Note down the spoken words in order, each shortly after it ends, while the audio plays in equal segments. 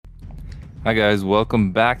Hi guys,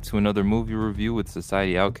 welcome back to another movie review with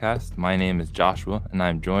Society Outcast. My name is Joshua, and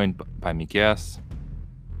I'm joined by Mikias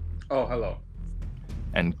Oh, hello.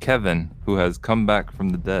 and Kevin, who has come back from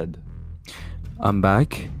the dead. I'm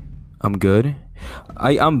back. I'm good.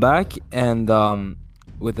 I'm back, and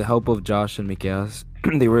with the help of Josh and Mikas,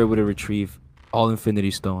 they were able to retrieve all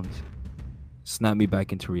Infinity Stones, snap me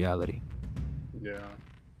back into reality. Yeah.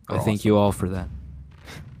 I thank you all for that.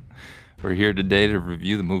 We're here today to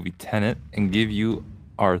review the movie Tenet and give you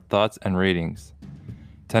our thoughts and ratings.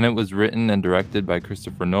 Tenet was written and directed by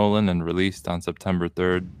Christopher Nolan and released on September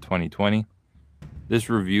 3rd, 2020. This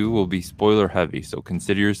review will be spoiler heavy, so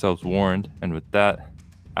consider yourselves warned. And with that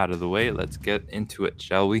out of the way, let's get into it,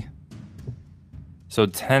 shall we? So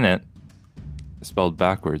Tenet, spelled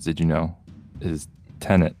backwards, did you know, is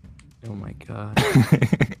Tenet. Oh my god.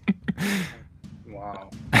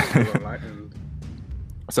 Wow. Feel enlightened.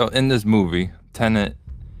 So in this movie, Tenet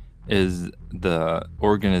is the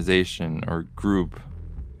organization or group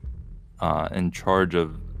in charge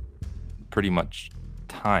of pretty much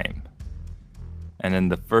time. And in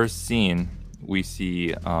the first scene, we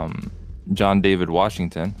see John David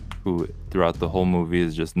Washington, who throughout the whole movie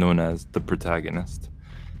is just known as the protagonist.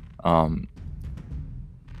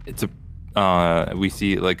 We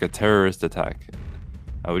see like a terrorist attack.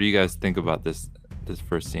 What do you guys think about this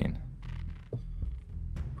first scene?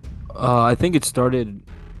 I think it started.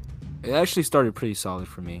 It actually started pretty solid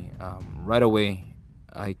for me. Right away,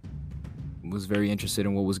 I was very interested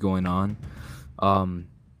in what was going on.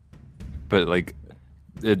 But like,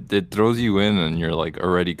 it throws you in, and you're like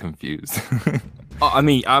already confused. I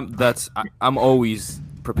mean, I'm always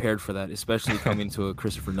prepared for that, especially coming to a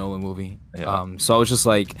Christopher Nolan movie. Yeah. So I was just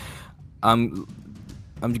like, I'm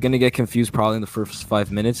gonna get confused probably in the first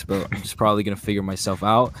 5 minutes, but I'm just probably gonna figure myself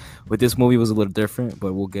out. With this movie, it was a little different,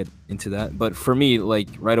 but we'll get into that. But for me, like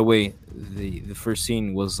right away, the first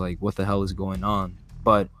scene was like, what the hell is going on?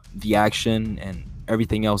 But the action and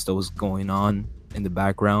everything else that was going on in the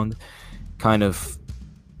background kind of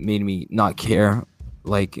made me not care.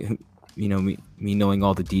 Like, me knowing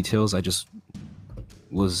all the details, I just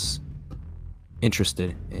was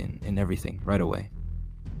interested in everything right away.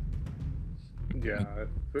 Yeah,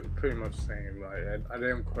 pretty much same. Like, I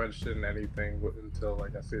didn't question anything until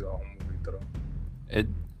like I see the whole movie through. It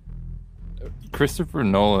Christopher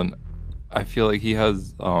Nolan, I feel like he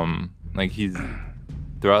has like he's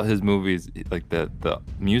throughout his movies, like the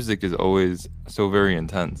music is always so very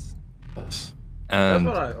intense. Yes. That's And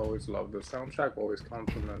what I always love. The soundtrack always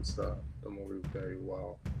complements the movie very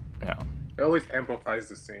well. yeah, It always amplifies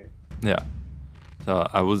the scene. yeah. So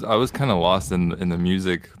I was kind of lost in the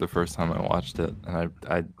music the first time I watched it, and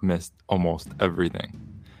I missed almost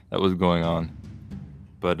everything that was going on.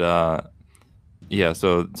 But yeah,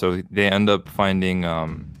 so they end up finding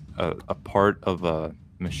a part of a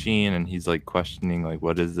machine, and he's like questioning like,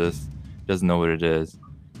 what is this? He doesn't know what it is.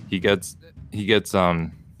 He gets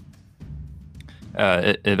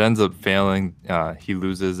it ends up failing. He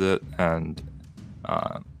loses it, and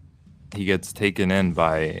he gets taken in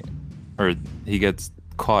by, or he gets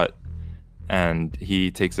caught, and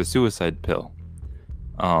he takes a suicide pill.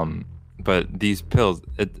 But these pills,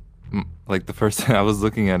 like the first time I was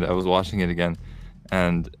looking at it, I was watching it again,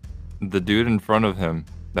 and the dude in front of him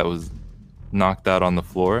that was knocked out on the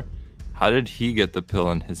floor, how did he get the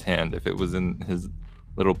pill in his hand if it was in his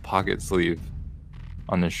little pocket sleeve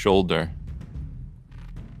on his shoulder?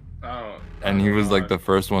 I And he don't was know. like the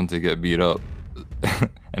first one to get beat up,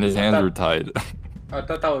 and his I hands thought- were tied. I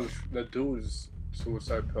thought that was the dude's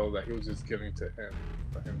suicide pill that he was just giving to him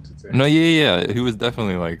for him to take. No, yeah. He was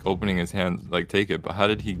definitely like opening his hands, like take it. But how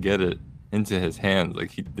did he get it into his hands?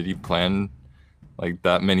 Like, did he plan like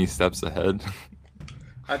that many steps ahead?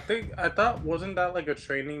 I thought wasn't that like a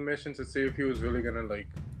training mission to see if he was really gonna like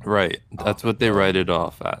Right. That's what they write it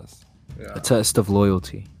off as. yeah. A test of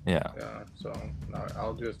loyalty. Yeah. Yeah, so no,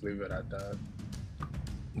 I'll just leave it at that.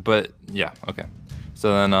 But yeah, okay.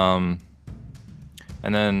 So then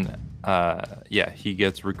and then yeah, he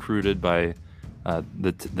gets recruited by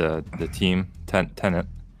the team Tenet,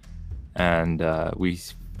 and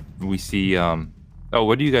we see oh,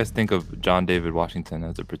 what do you guys think of John David Washington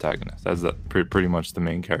as a protagonist, as pretty much the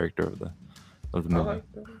main character of the I movie?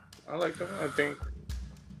 like them. I like them. I think.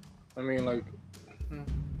 I mean, like,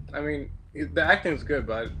 I mean, the acting's good,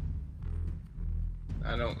 but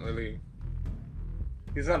I don't really.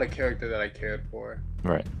 He's not a character that I cared for,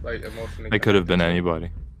 Right. like emotionally. It could have been connected to. anybody.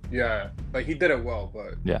 Yeah, like he did it well,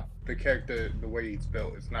 but Yeah. the character, the way he's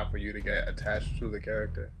built, it's not for you to get attached to the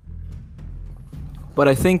character. But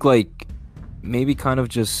I think like maybe kind of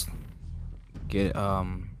just get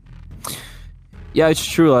yeah, it's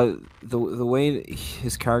true. the way that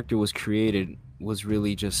his character was created was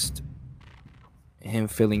really just him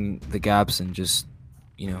filling the gaps and just,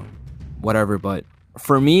 you know, whatever. But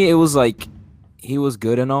for me, it was like he was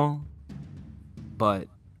good and all, but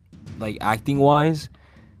like acting wise,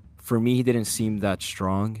 for me, he didn't seem that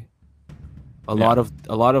strong. Yeah. A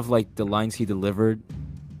lot of like the lines he delivered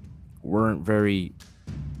weren't very.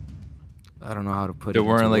 I don't know how to put There it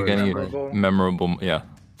into weren't like words, any but Memorable. memorable. Yeah.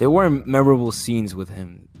 there weren't memorable scenes with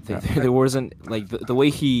him. Yeah. There wasn't like the way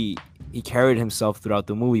he carried himself throughout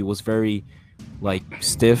the movie was very like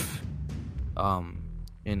stiff,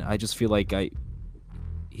 and I just feel like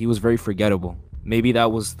he was very forgettable. Maybe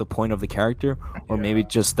that was the point of the character, or maybe Yeah.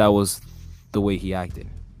 just that was the way he acted.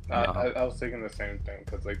 I was thinking the same thing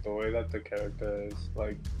because like the way that the character is,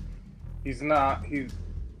 like he's not he's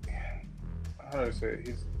how do I say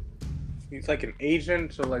it? He's like an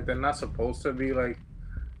agent, so like they're not supposed to be like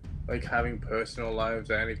having personal lives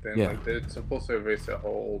or anything. Yeah. Like they're supposed to erase their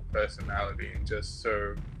whole personality and just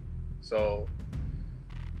serve. So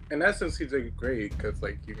in essence, he did great because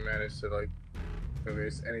like he managed to like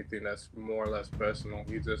erase anything that's more or less personal.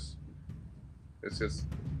 It's just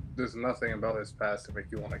there's nothing about his past to make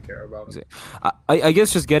you want to care about him. I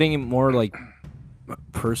guess just getting it more like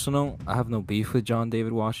personal. I have no beef with John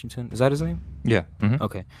David Washington. Is that his name? Yeah. Mhm.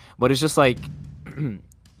 Okay, but it's just like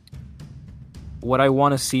what I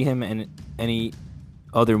want to see him in any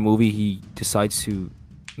other movie he decides to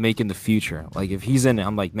make in the future. Like if he's in it,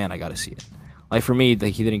 I'm like, man, I gotta see it. Like for me,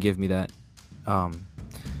 like he didn't give me that.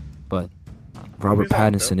 But Robert Movies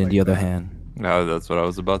aren't Pattinson, built in like the other that. hand, No, that's what I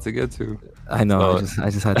was about to get to. I know. So- I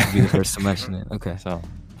just had to be the first to mention it. Okay. So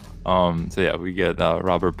yeah, we get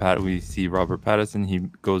we see Robert Pattinson. He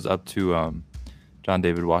goes up to John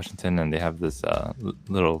David Washington, and they have this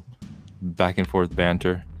little back and forth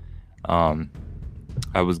banter.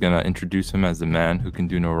 I was gonna introduce him as the man who can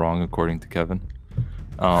do no wrong, according to Kevin.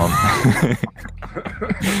 There's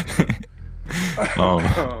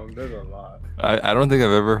a lot. I don't think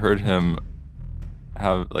I've ever heard him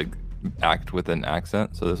have like act with an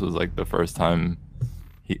accent. So this was like the first time.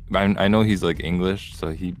 I know he's like English,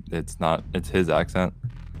 so it's his accent.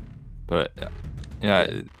 But yeah,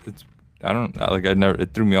 it's I don't like I never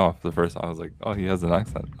it threw me off the first time. I was like, oh, he has an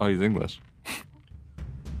accent. Oh, he's English.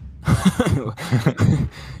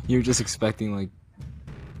 You're just expecting like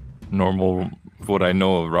Normal what I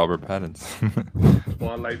know of Robert Pattinson.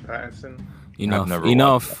 Spotlight Pattinson. enough. never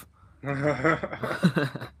Enough.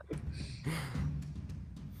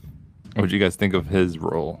 What do you guys think of his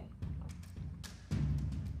role?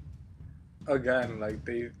 Again, like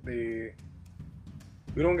we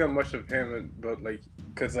don't get much of him, but like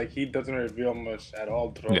because like he doesn't reveal much at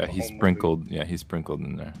all throughout Yeah, the he's whole movie. sprinkled. Yeah, he's sprinkled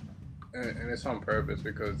in there. And it's on purpose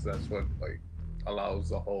because that's what like allows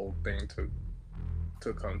the whole thing to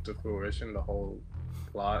come to fruition, the whole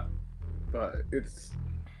plot. But it's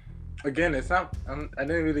again, it's not. I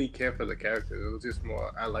didn't really care for the character. It was just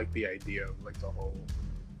more. I like the idea of like the whole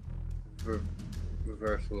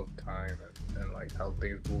reversal of time and like how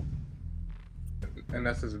things move. And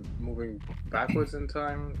that's just moving backwards in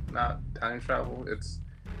time, not time travel. It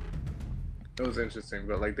was interesting,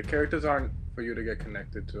 but like the characters aren't for you to get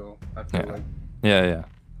connected to. I feel Yeah.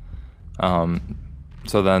 like Yeah.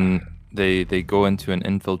 So then they go into an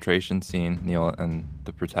infiltration scene, Neil and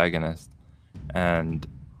the protagonist, and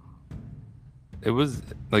it was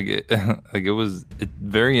like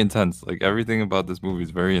very intense. Like everything about this movie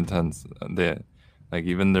is very intense. They like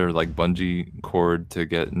even their like bungee cord to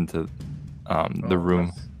get into the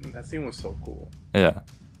room. That scene was so cool. Yeah.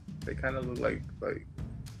 They kind of look like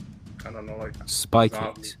I don't know, like Spy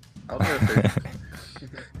zombies. Kids. I was gonna say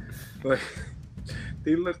like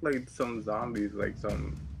they look like some zombies, like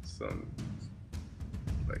some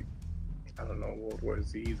like I don't know, World War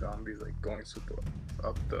Z zombies, like going super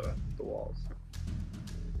up the walls.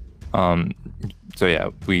 So yeah,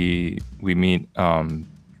 we meet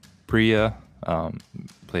Priya,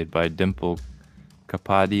 played by Dimple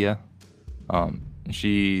Kapadia.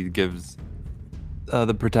 She gives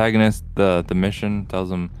the protagonist the mission,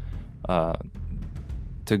 tells him to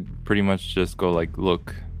pretty much just go like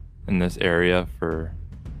look in this area for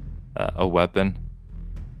a weapon,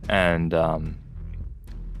 and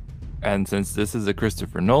since this is a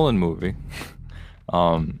Christopher Nolan movie,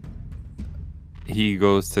 he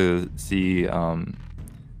goes to see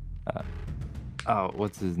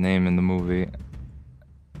what's his name in the movie?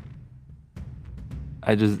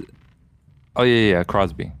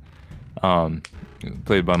 Crosby,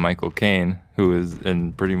 played by Michael Caine, who is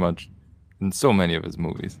in pretty much in so many of his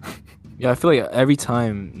movies. Yeah, I feel like every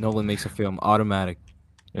time Nolan makes a film, automatic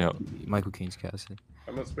You know, Michael Caine's casting.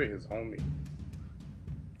 That must be his homie.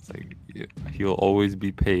 like he'll always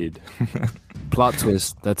be paid. Plot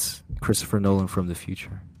twist. That's Christopher Nolan from the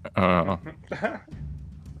future. uh,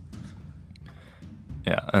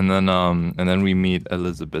 yeah, and then we meet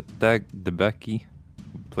Elizabeth Debicki,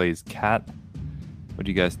 who plays Kat. What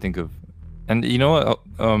do you guys think of? And you know what?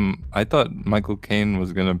 I thought Michael Caine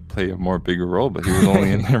was gonna play a more bigger role, but he was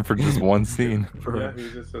only in there for just one scene. Yeah,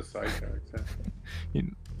 he's just a side character.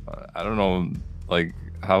 I don't know, like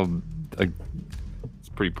how, like it's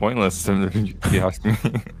pretty pointless if you ask me.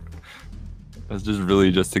 It's just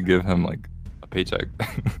really just to give him like a paycheck.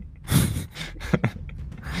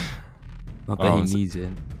 Not that he needs it.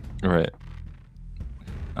 Right.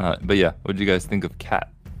 But yeah, what did you guys think of Kat?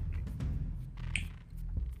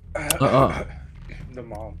 The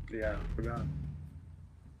mom, yeah, I forgot.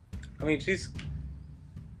 I mean, she's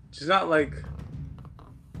not like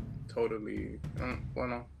totally. Well,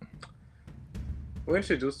 no. We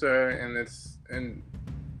introduced her, and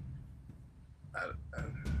I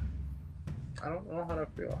don't know how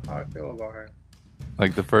I feel about her.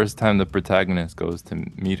 Like the first time the protagonist goes to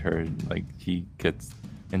meet her, like he gets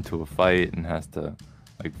into a fight and has to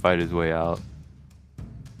like fight his way out.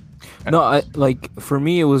 No, for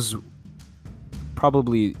me it was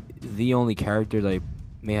probably the only character that I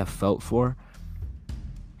may have felt for,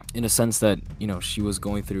 in a sense that, you know, she was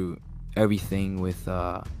going through everything with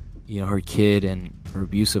her kid and her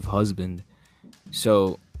abusive husband,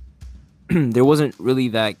 so there wasn't really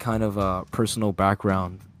that kind of personal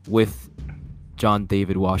background with John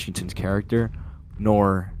David Washington's character,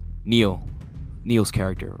 nor Neil's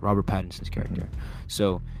character, Robert Pattinson's character.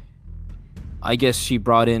 So I guess she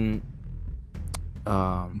brought in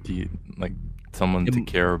like someone to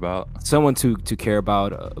care about, to care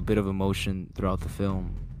about, a bit of emotion throughout the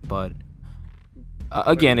film. But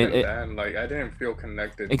again, like I didn't feel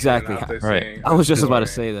connected. Exactly, right. I was just about to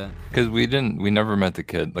say that, because we never met the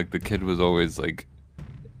kid. Like the kid was always like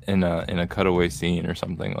in a cutaway scene or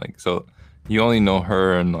something. Like, so you only know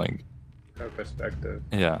her and like her perspective.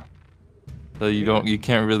 Yeah. So you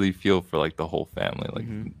can't really feel for like the whole family. Like,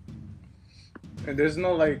 and there's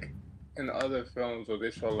no like in other films where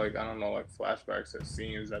they show like, I don't know, like flashbacks or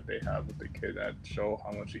scenes that they have with the kid that show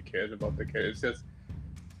how much she cares about the kid. It's just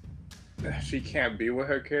she can't be with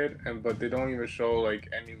her kid, but they don't even show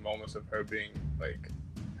like any moments of her being like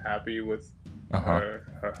happy with her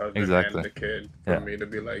husband and the kid. For me to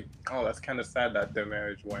be like, oh, that's kind of sad that their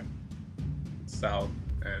marriage went south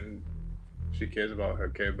and she cares about her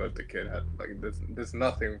kid, but the kid had like there's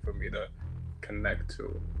nothing for me to connect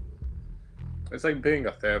to. It's like being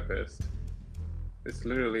a therapist. It's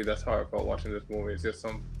literally, that's how I felt watching this movie. It's just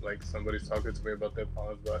somebody's talking to me about their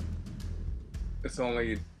problems, but it's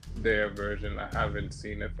only their version. I haven't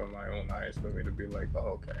seen it from my own eyes for me to be like,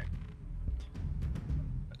 oh, okay.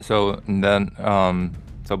 So then,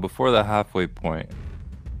 so before the halfway point,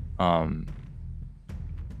 I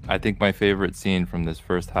think my favorite scene from this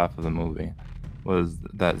first half of the movie was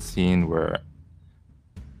that scene where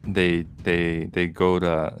they go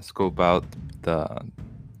to scope out the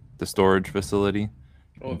storage facility.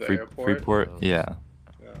 Oh, the airport? Freeport. Yeah.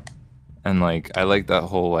 And like I like that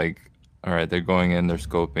whole like, all right, they're going in, they're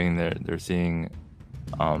scoping, they're seeing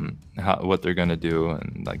what they're gonna do,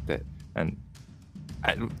 and like that. And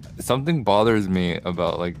something bothers me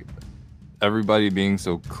about like everybody being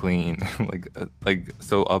so clean, like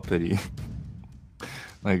so uppity,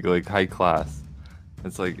 like high class.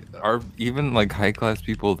 It's like, are even like high class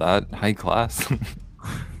people that high class?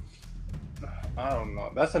 I don't know.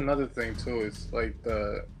 That's another thing too. It's like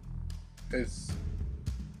it's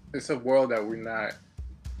a world that we're not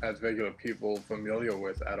as regular people familiar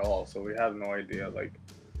with at all. So we have no idea like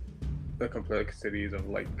the complexities of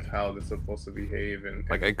like how they're supposed to behave and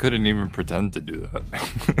like I couldn't even pretend to do that.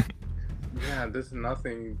 Yeah, there's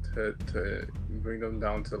nothing to bring them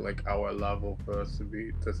down to like our level for us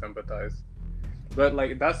to sympathize. But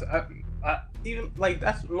like that's even like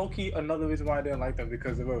that's low key another reason why I didn't like them,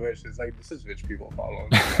 because they were rich. It's like, this is rich people following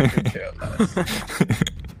me. I could care less.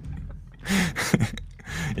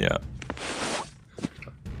 Yeah.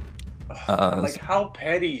 Like how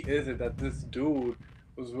petty is it that this dude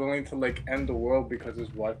was willing to like end the world because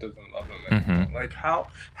his wife doesn't love him anymore? Like how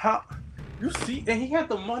you see, and he had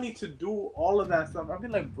the money to do all of that stuff. I'd be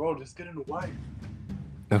like, bro, just get a new wife.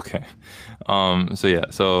 Okay. So yeah,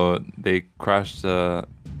 so they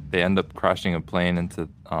end up crashing a plane into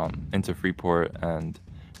Freeport, and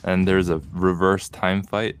there's a reverse time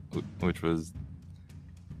fight, which was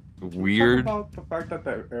weird. Talk about the fact that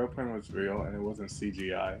the airplane was real and it wasn't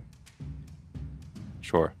CGI.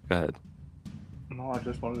 Sure, go ahead. No, I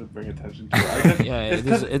just wanted to bring attention to it. Yeah,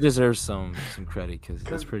 it deserves some credit because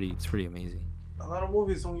it's pretty amazing. lot of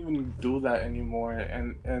movies don't even do that anymore,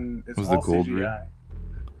 and it's Was the all gold CGI.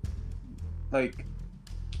 Like,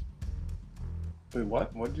 wait,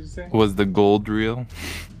 what? What did you say? Was the gold real?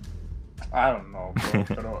 I don't know,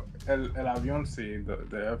 bro. Pero el avión sí,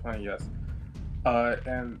 the airplane, yes.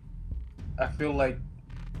 And I feel like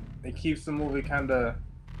it keeps the movie kind of.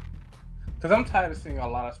 Because I'm tired of seeing a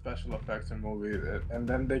lot of special effects in movies, and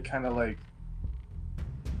then they kind of like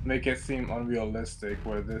make it seem unrealistic.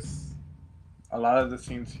 Where a lot of the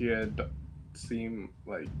scenes here seem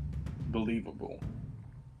like believable.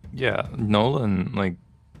 Yeah, Nolan, like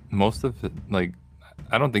most of it, like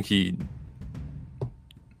I don't think he.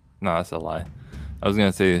 No, that's a lie. I was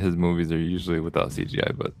gonna say his movies are usually without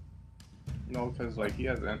CGI, but No, because like he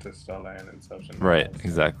has Interstellar and Inception. and right, all, so,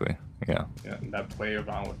 exactly. Yeah, Yeah, and that play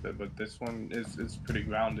around with it, but this one is pretty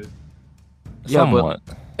grounded. Yeah, but somewhat.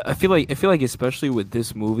 I feel like especially with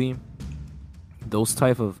this movie, those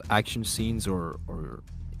type of action scenes or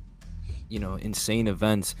insane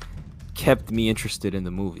events kept me interested in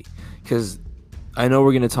the movie, because I know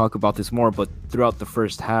we're gonna talk about this more, but throughout the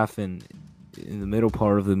first half and in the middle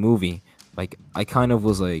part of the movie, like I kind of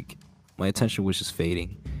was like, my attention was just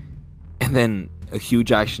fading, and then a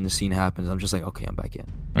huge action scene happens. I'm just like, okay, I'm back in.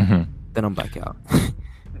 Hmm. Then I'm back out.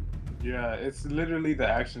 Yeah, it's literally the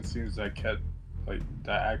action scenes that kept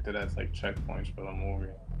that acted as like checkpoints for the movie.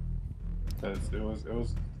 Because it was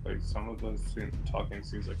like some of those talking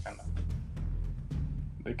scenes are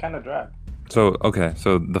they kind of drag. So okay,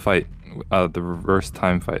 so the fight, the reverse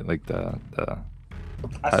time fight, like the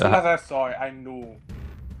As soon as I saw it, I knew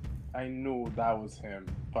that was him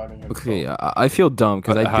fighting himself. Okay, I feel dumb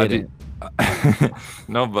because I didn't.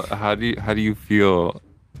 No, but how do you feel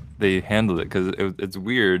they handled it? Because it's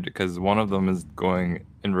weird because one of them is going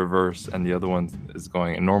in reverse and the other one is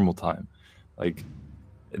going in normal time. Like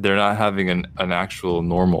they're not having an actual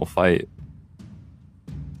normal fight,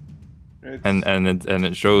 and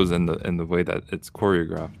it shows in the way that it's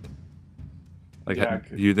choreographed. Like, Yeah,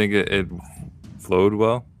 do you think it flowed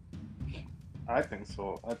well? I think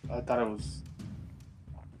so. I thought it was.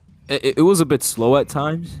 It was a bit slow at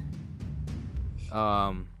times.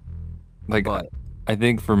 Like but I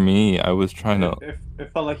think for me, I was trying to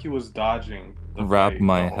It felt like he was dodging. The wrap fight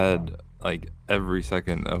my the whole head time. like every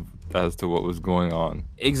second as to what was going on.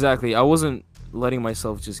 exactly, I wasn't letting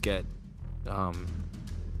myself just get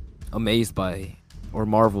amazed by or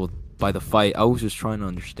marveled by the fight. I was just trying to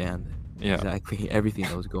understand Yeah. exactly everything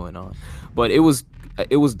that was going on. But it was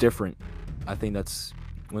different. I think that's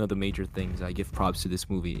one of the major things I give props to this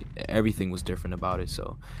movie. Everything was different about it,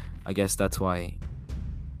 so I guess that's why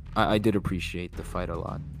I did appreciate the fight a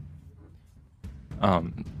lot.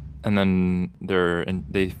 And then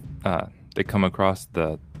they come across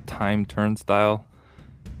the time turnstile,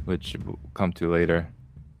 which we'll come to later.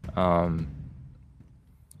 And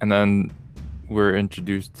then we're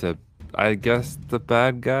introduced to, I guess,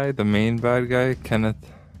 the main bad guy, Kenneth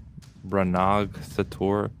Branagh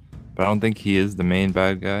Sator, but I don't think he is the main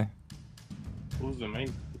bad guy. Who's the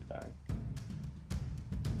main guy?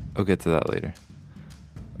 I'll get to that later.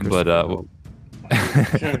 Christopher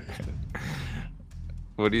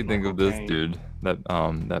But what do you think of this dude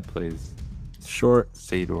that plays Short.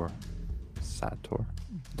 Sator?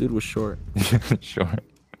 Dude was short. Sure.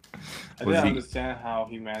 I Was didn't he- understand how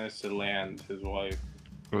he managed to land his wife.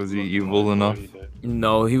 Was he Looking evil like enough? what he did.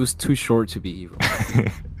 No, he was too short to be evil.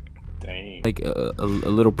 Dang. Like a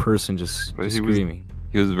little person just But he was- screaming.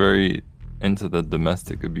 He was very into the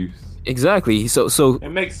domestic abuse. Exactly. So It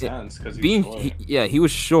makes sense because being he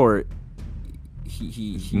was short.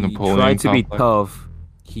 He Napoleon tried to be complex. tough.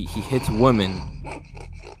 He hits women.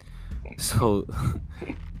 So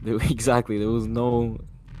exactly, there was no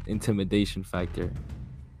intimidation factor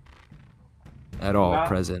at all Nah.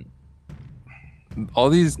 present. All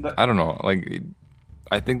these, That- I don't know. Like,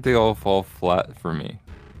 I think they all fall flat for me.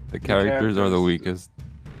 The characters are the characters- weakest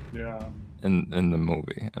Yeah. in the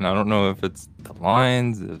movie, and I don't know if it's the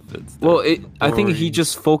lines, if it's the Well, I think he story.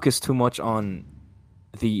 just focused too much on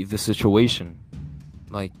the situation,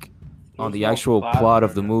 like on There's the no actual plot plot of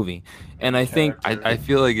the driven movie. And I think I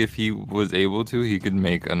feel like if he was able to, he could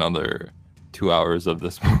make another 2 hours of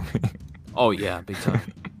this movie. oh yeah, big time.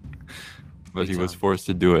 But Big he was time. forced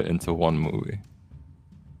to do it into one movie.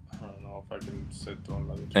 I don't know if I can sit through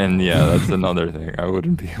another. And 2 yeah, hours. that's another thing. I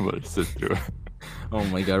wouldn't be able to sit through it. Oh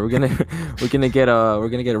my god, we're gonna get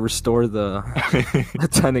restore the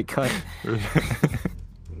Tenet cut.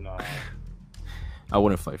 Nah. I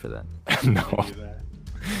wouldn't fight for that. No. Me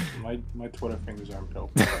neither. My Twitter fingers aren't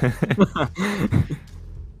built.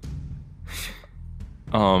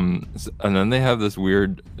 And then they have this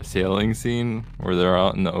weird sailing scene where they're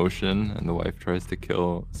out in the ocean and the wife tries to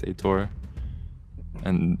kill Sator,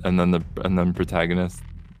 and then protagonist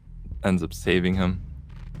ends up saving him.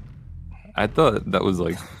 I thought that was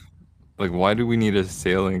like why do we need a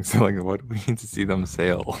sailing? So like, what do we need to see them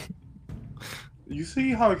sail? You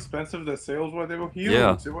see how expensive the sails were? They were huge.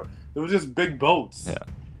 Yeah. They were just big boats. Yeah.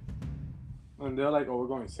 And they're like, oh, we're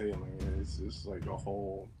going sailing. It's just like a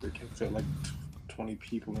whole. They can fit like 20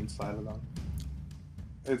 people inside of them.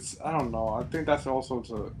 I don't know. I think that's also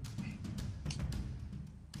to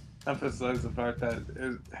emphasize the fact that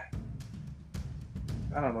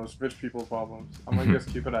I don't know, it's rich people problems. I'm gonna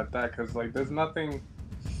just keep it at that because like there's nothing.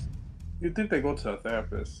 You'd think they go to a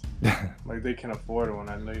therapist, like they can afford one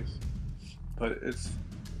at least. But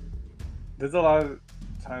there's a lot of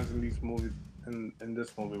times in these movies, in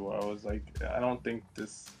this movie where I was like, I don't think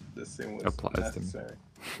this thing was Applies necessary.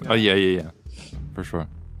 To me. Oh yeah, for sure.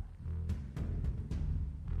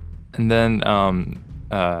 And then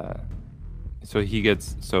so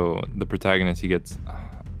the protagonist he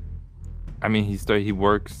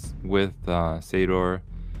works with Sador,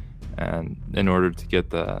 and in order to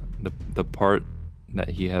get the part that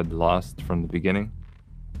he had lost from the beginning.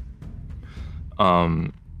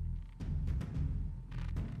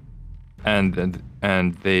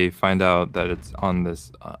 And they find out that it's on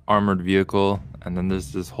this armored vehicle, and then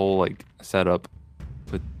there's this whole like setup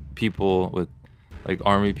with people with like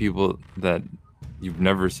army people that you've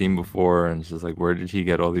never seen before, and it's just like, where did he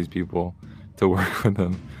get all these people to work with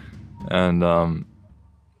him? And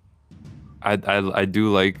I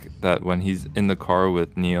do like that when he's in the car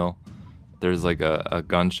with Neil, there's like a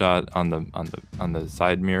gunshot on the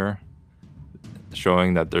side mirror,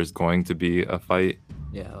 showing that there's going to be a fight.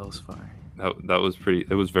 Yeah, that was fire. That was pretty.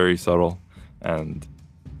 It was very subtle, and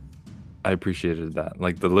I appreciated that,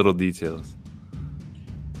 like the little details.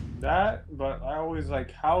 That, but I always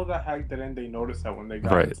like, how the heck didn't they notice that when they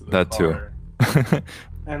got Right, into the that car? too.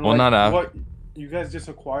 And Well, like, not after. what you guys just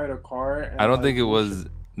acquired a car? And I don't like, think it was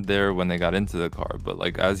there when they got into the car, but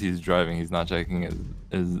like as he's driving, he's not checking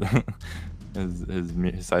his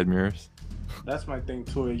side mirrors. That's my thing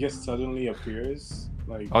too. It just suddenly appears.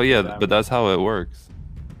 Like. Oh yeah, that- but that's how it works.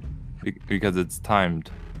 Because it's timed,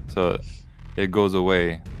 so it goes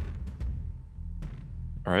away.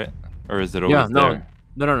 Right? Or is it always there?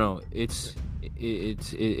 No. It's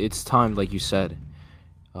timed, like you said.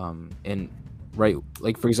 And right,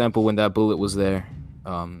 like for example, when that bullet was there,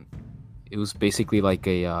 it was basically like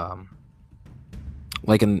it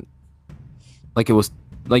was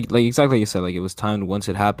like exactly like you said, like it was timed. Once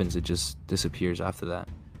it happens, it just disappears after that.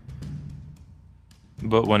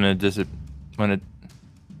 But when it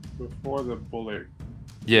before the bullet.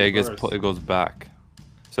 yeah, it burst. it goes back.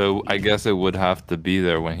 So I guess it would have to be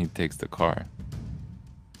there when he takes the car.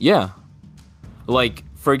 Yeah, like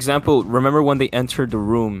for example, remember when they entered the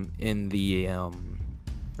room in the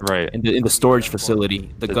Right. in the storage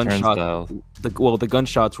facility, the gunshot, turnstiles. the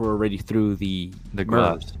gunshots were already through the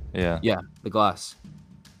glass. Yeah. Yeah, the glass.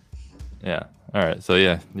 Yeah. All right. So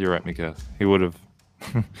yeah, you're right, Mika. He would have.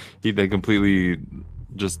 They completely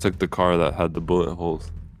just took the car that had the bullet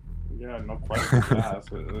holes. Yeah, no question.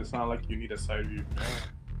 It's not like you need a side view.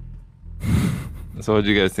 So what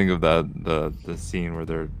do you guys think of that the scene where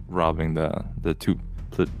they're robbing the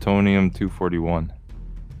plutonium 241?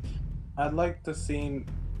 I'd like the scene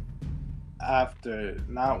after,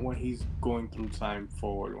 not when he's going through time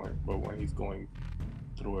forward, but when he's going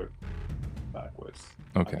through it backwards.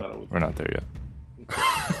 Okay, we're not there yet.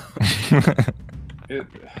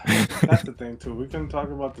 That's the thing too. We can talk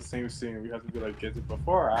about the same scene. We have to be like, is it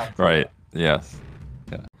before or after? Right. Yes.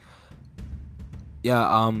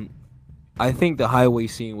 Yeah. I think the highway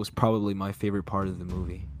scene was probably my favorite part of the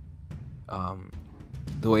movie.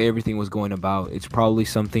 The way everything was going about, it's probably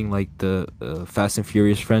something like the Fast and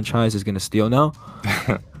Furious franchise is gonna steal now.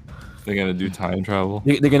 They're gonna do time travel.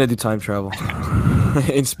 They're gonna do time travel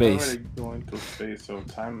in space. Already going to space, so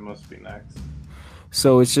time must be next.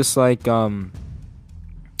 So it's just like,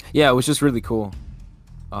 yeah, it was just really cool.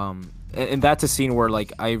 And that's a scene where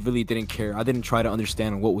like I really didn't care. I didn't try to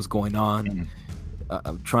understand what was going on.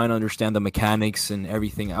 I'm trying to understand the mechanics and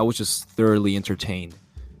everything. I was just thoroughly entertained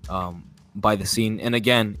by the scene. And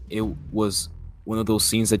again, it was one of those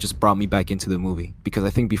scenes that just brought me back into the movie, because I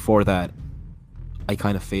think before that, I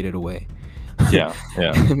kind of faded away. Yeah.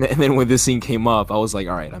 And then when this scene came up, I was like,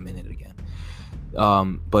 all right, I'm in it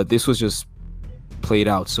again. But this was just played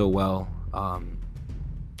out so well,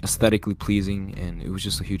 aesthetically pleasing, and it was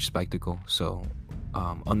just a huge spectacle. So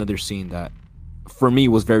another scene that for me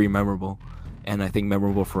was very memorable, and I think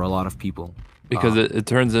memorable for a lot of people Because it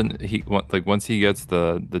turns in like once he gets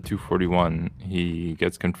the 241, he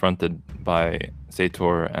gets confronted by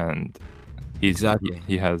Sator, and Exactly.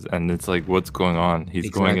 he has, and it's like, what's going on? He's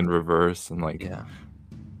going in Exactly. reverse, and like, Yeah.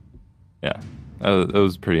 yeah, that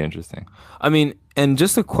was pretty interesting. I mean, and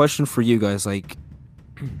just a question for you guys, like,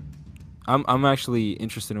 I'm actually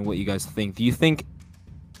interested in what you guys think. Do you think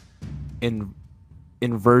in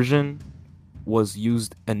inversion was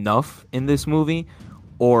used enough in this movie,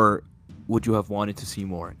 or would you have wanted to see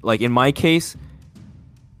more? Like in my case,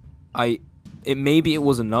 I it maybe it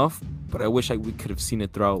was enough, but I wish we could have seen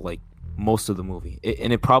it throughout like most of the movie.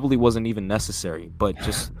 And it probably wasn't even necessary, but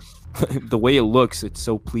just the way it looks, it's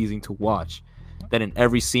so pleasing to watch that in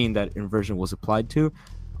every scene that inversion was applied to,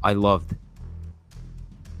 I loved.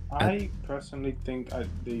 I personally think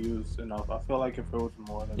they used enough. I feel like if it was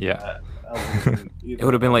more than Yeah. that, I would have been It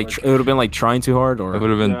would have been like it would have been like trying too hard, or It would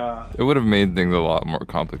have been Yeah. it would have made things a lot more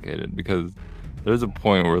complicated, because there's a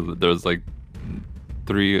point where there's like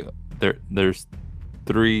there's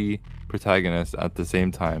three protagonists at the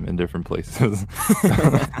same time in different places.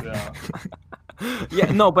 Yeah.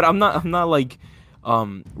 yeah, no, but I'm not like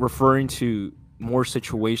referring to more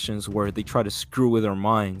situations where they try to screw with our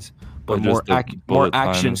minds, but Or just the more bullet time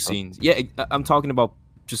action and stuff. scenes. Yeah, I'm talking about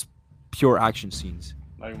just pure action scenes.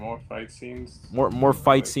 Like more fight scenes. More fight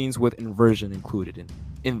Like, scenes with inversion included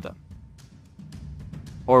in them.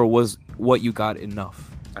 Or was what you got enough?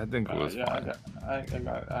 I think it was yeah, fine.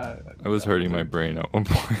 I It was hurting my brain at one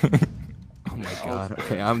point. Oh my Yeah, god. okay.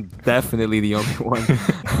 Okay, I'm definitely the only one.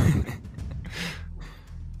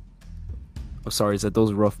 I'm sorry, is that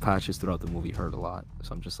those rough patches throughout the movie hurt a lot.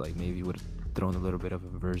 So I'm just like, maybe you would have thrown a little bit of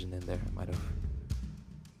inversion in there. I might have.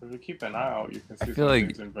 If you keep an eye out, you can see I feel like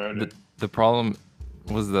things inverted. the problem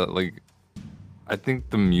was that, like, I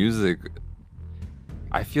think the music,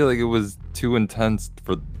 I feel like it was too intense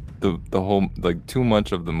for the whole, like, too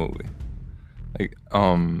much of the movie. Like,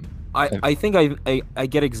 I think I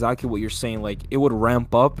get exactly what you're saying. Like it would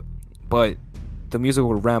ramp up, but the music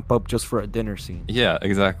would ramp up just for a dinner scene. yeah,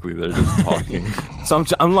 exactly. They're just talking. So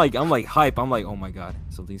I'm like hype. I'm like, oh my god,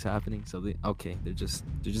 something's happening. Something okay. They're just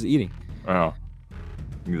eating. Oh,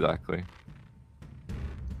 exactly.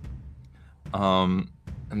 And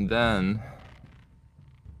then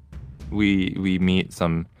we meet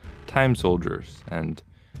some time soldiers, and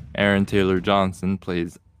Aaron Taylor Johnson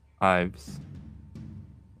plays Ives.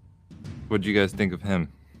 What do you guys think of him?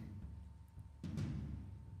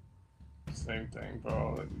 Same thing,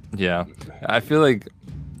 bro. Yeah, I feel like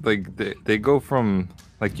they go from,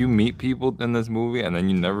 like, you meet people in this movie and then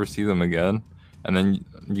you never see them again, and then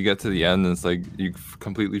you get to the end and it's like you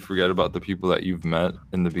completely forget about the people that you've met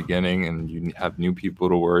in the beginning, and you have new people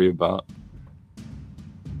to worry about.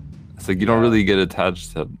 It's like you don't really get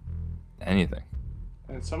attached to anything.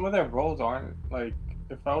 And some of their roles aren't like.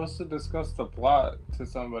 If I was to discuss the plot to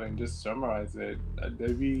somebody and just summarize it,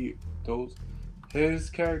 they'd be those. His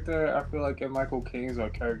character, I feel like, and Michael Caine's are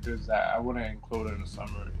characters that I wouldn't include in a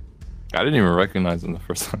summary. I didn't even recognize him the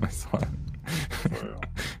first time I saw him. For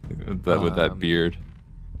real. with that beard.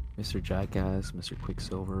 Mr. Jackass, Mr.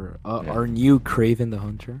 Quicksilver, Yeah. our new Craven the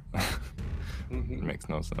Hunter. It makes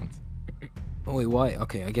no sense. Oh wait, why?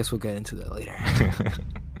 Okay, I guess we'll get into that later.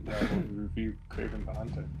 Yeah, we'll review Craven the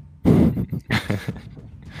Hunter.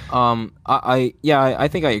 I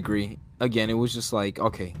think I agree. Again, it was just like,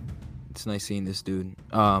 okay, it's nice seeing this dude.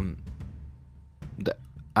 The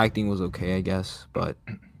acting was okay, I guess, but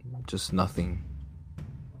just nothing.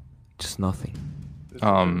 Just nothing.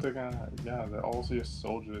 They're also your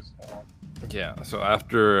soldiers. Yeah. So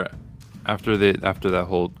after that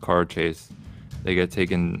whole car chase, they get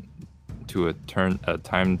taken to a time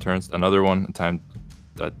turnstile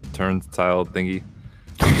thingy,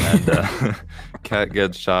 and Kat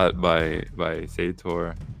gets shot by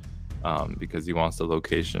Sator, because he wants the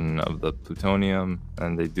location of the plutonium,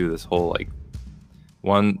 and they do this whole, like,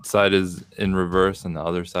 one side is in reverse and the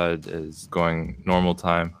other side is going normal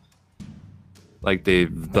time, like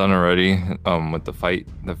they've done already with the fight,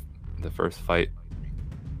 the first fight.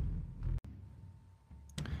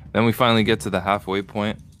 Then we finally get to the halfway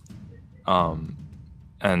point,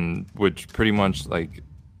 and which pretty much, like,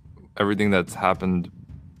 everything that's happened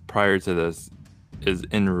prior to this is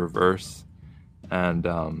in reverse, and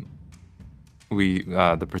the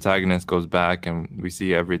protagonist goes back and we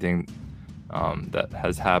see everything that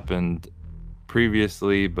has happened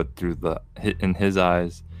previously, but in his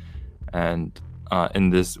eyes. And in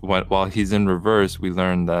this, while he's in reverse, we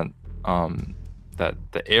learn that that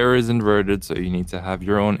the air is inverted, so you need to have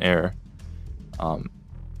your own air.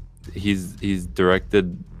 He's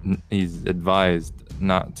advised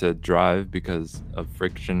not to drive because of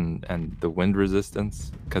friction and the wind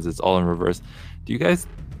resistance, because it's all in reverse. Do you guys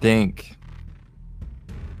think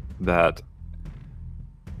that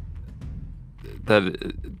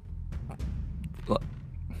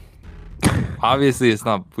obviously it's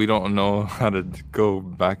not, we don't know how to go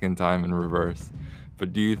back in time in reverse,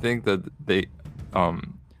 but do you think that they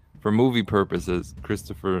for movie purposes,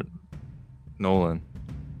 Christopher Nolan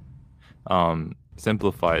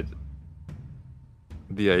simplified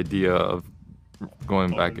the idea of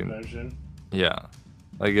going back in? Version. Yeah,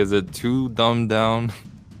 like, is it too dumbed down?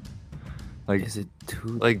 Like, Is it too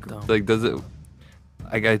like dumb? like does it,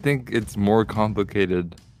 like, I think it's more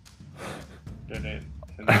complicated. Than it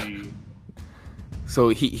can be. So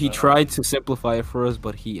he tried to simplify it for us,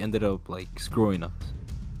 but he ended up like screwing us.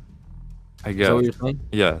 I Is guess. that what you're saying?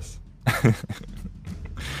 Yes.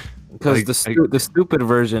 Because Like, the stupid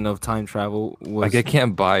version of time travel was like, I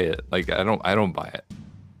can't buy it. Like, I don't buy it.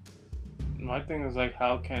 My thing is like,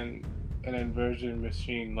 how can an inversion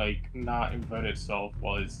machine like not invert itself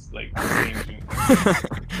while it's like changing?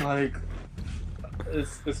 Like,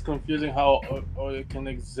 it's confusing how or it can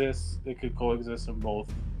exist. It could coexist in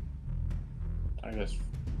both. I guess.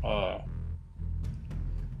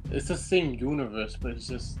 It's the same universe, but it's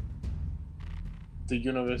just the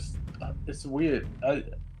universe. It's weird.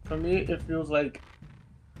 For me, it feels like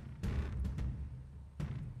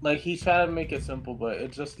he's trying to make it simple, but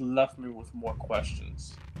it just left me with more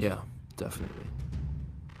questions. Yeah, definitely.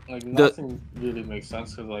 Like, nothing really makes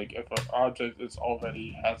sense, because like if an object is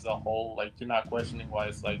already has a hole, like you're not questioning why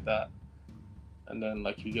it's like that, and then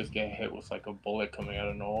like you just get hit with like a bullet coming out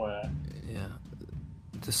of nowhere. Yeah,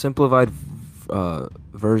 the simplified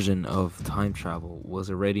version of time travel was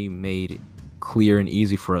already made clear and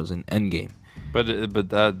easy for us in Endgame. But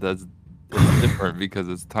that's different because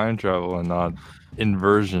it's time travel and not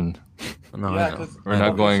inversion. No, Yeah, I know. 'cause- We're I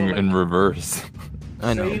not know. going so, like, in reverse.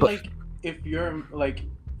 I know, Say but like if you're like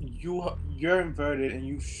you're inverted and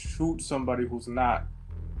you shoot somebody who's not,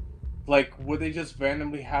 like, would they just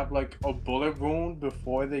randomly have like a bullet wound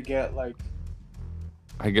before they get like?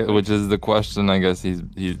 I get, which is the question I guess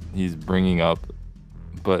he's bringing up,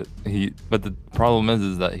 but the problem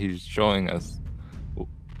is that he's showing us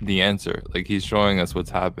the answer. Like, he's showing us what's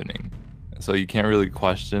happening, so you can't really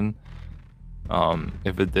question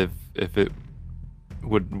if it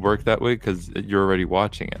would work that way because you're already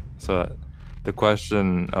watching it. So the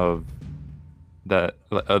question of that,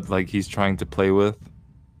 like, he's trying to play with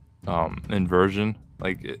inversion,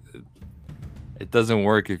 like, it doesn't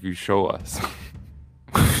work if you show us.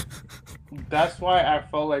 That's why I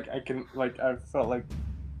felt like I felt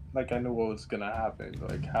like I knew what was gonna happen.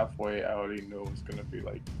 Like halfway, I already knew it was gonna be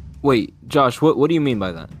like. wait, Josh, what do you mean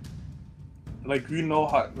by that? Like, you know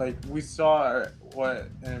how, like, we saw what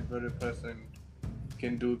an inverted person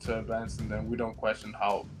can do to advance, and then we don't question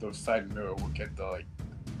how the side mirror will get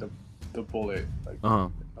the bullet, like,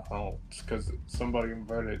 just because somebody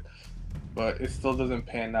inverted, but it still doesn't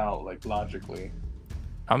pan out like logically.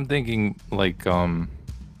 I'm thinking like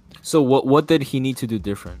So what did he need to do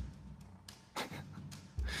different?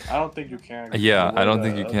 I don't think you can. Yeah, I don't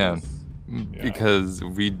think you can, Yeah. because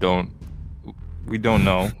we don't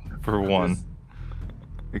know, for one,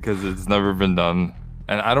 because it's never been done,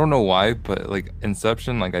 and I don't know why, but like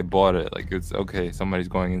Inception, like, I bought it, like, it's okay, somebody's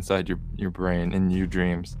going inside your brain in your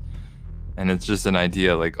dreams, and it's just an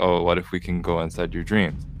idea, like, oh, what if we can go inside your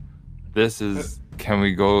dreams? This is, can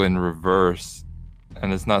we go in reverse?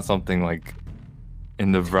 And it's not something like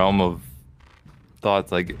in the realm of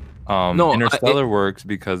thoughts, like No, Interstellar works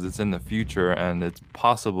because it's in the future, and it's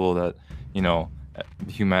possible that, you know,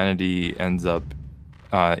 humanity ends up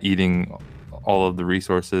eating all of the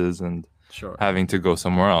resources and Sure. having to go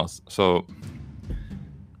somewhere else. So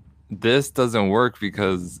this doesn't work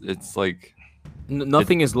because it's like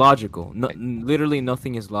Nothing is logical. Literally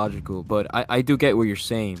nothing is logical. But I do get what you're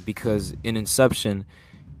saying, because in Inception,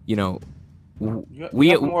 you know, we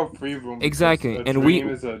have more free room. Exactly, a and dream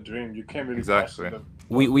is a dream. You can't really Exactly. question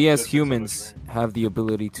we as existence of a humans dream. have the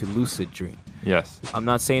ability to lucid dream. Yes. I'm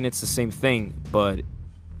not saying it's the same thing, but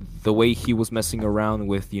the way he was messing around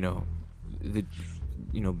with, the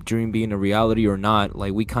dream being a reality or not,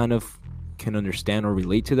 like, we kind of can understand or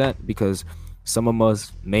relate to that, because some of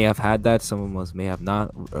us may have had that, some of us may have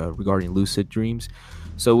not, regarding lucid dreams.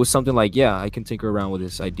 So it was something like, yeah, I can tinker around with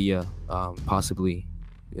this idea, possibly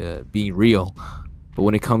being real. But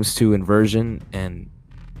when it comes to inversion, and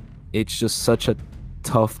it's just such a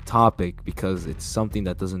tough topic, because it's something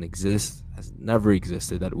that doesn't exist, has never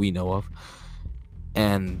existed that we know of,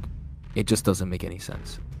 and it just doesn't make any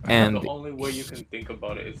sense. And the only way you can think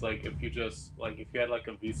about it is like if you just like if you had like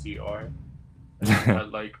a VCR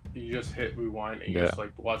that like you just hit rewind and you Yeah. just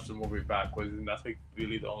like watch the movie backwards, and that's like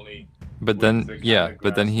really the only But way then to kind yeah, of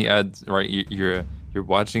but then grasp he it. adds right. You're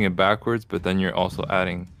watching it backwards, but then you're also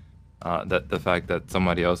adding that the fact that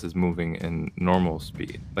somebody else is moving in normal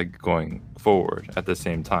speed, like going forward at the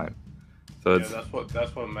same time. So Yeah, it's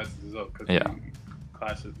that's what messes up because yeah.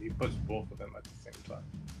 he puts both of them at the same time.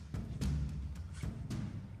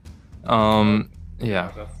 But Yeah.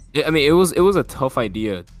 yeah, that's Yeah, I mean, it was a tough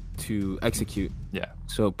idea to execute. Yeah.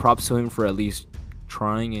 So props to him for at least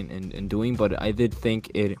trying and doing. But I did think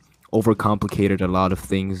it overcomplicated a lot of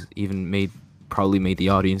things. Even probably made the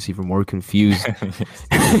audience even more confused.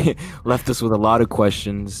 Left us with a lot of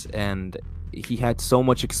questions, and he had so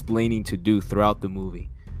much explaining to do throughout the movie,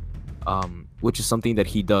 which is something that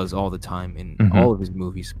he does all the time in Mhm. all of his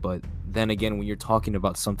movies. But then again, when you're talking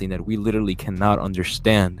about something that we literally cannot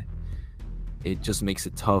understand, it just makes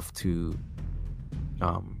it tough to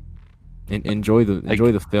um enjoy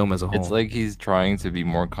the film as a It's whole. like he's trying to be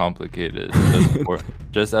more complicated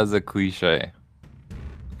just as a cliche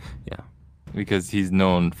Yeah. because he's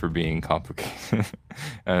known for being complicated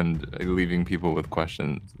and leaving people with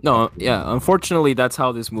questions. No, yeah. Unfortunately, that's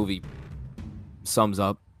how this movie sums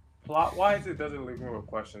up. plot wise, it doesn't leave me with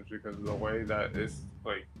questions because of the way that it's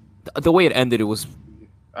like The way it ended, it was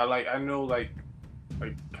I know like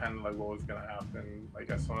kind of like what was gonna happen. Like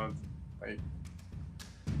as soon as like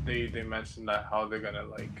they mentioned that how they're gonna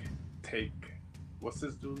like take what's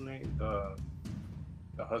this dude's name, the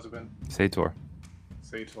husband Sator.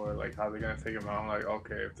 Sator, like how they're gonna take him out. I'm like,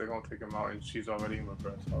 okay, if they're gonna take him out and she's already in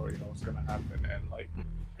reverse, already know what's gonna happen, and like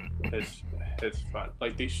his his front,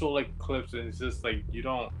 like they show like clips, and it's just like you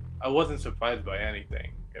don't. I wasn't surprised by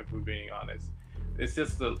anything, if we're being honest. It's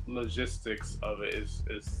just the logistics of it is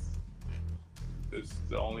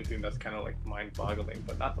the only thing that's kind of like mind-boggling,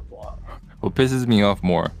 but not the plot. What pisses me off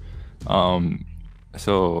more,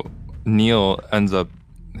 so Neil ends up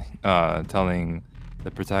telling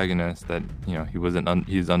the protagonist that he wasn't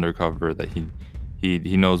he's undercover, that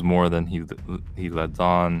he knows more than he lets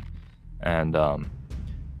on, and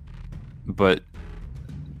but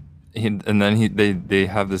and then they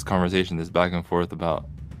have this conversation, this back and forth about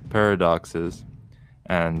paradoxes,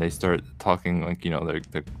 and they start talking like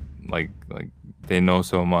they're like they know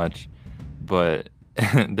so much, but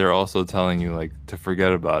they're also telling you like to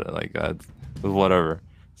forget about it, like whatever.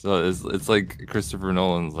 So it's like Christopher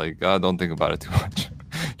Nolan's like, God, don't think about it too much,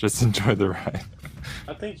 just enjoy the ride.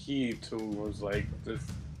 I think he too was like this,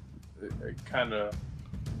 kind of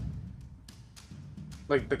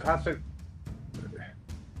like the concept.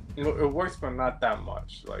 It works, but not that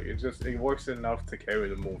much. Like it works enough to carry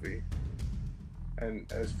the movie,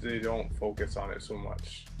 and as they don't focus on it so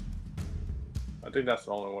much. I think that's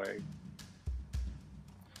the only way.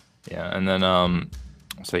 Yeah, and then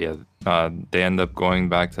so yeah, they end up going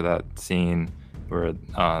back to that scene where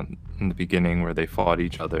in the beginning where they fought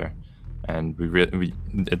each other, and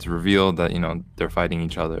it's revealed that they're fighting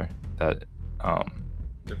each other. That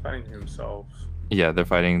They're fighting themselves. yeah, they're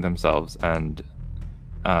fighting themselves, and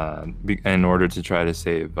in order to try to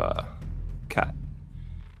save Kat,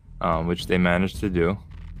 which they managed to do,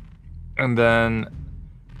 and then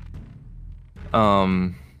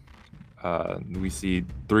we see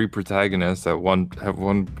three protagonists at one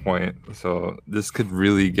point, so this could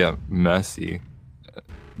really get messy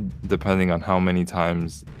depending on how many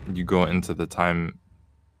times you go into the time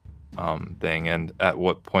thing and at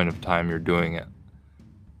what point of time you're doing it.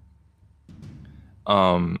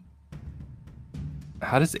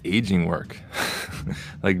 How does aging work?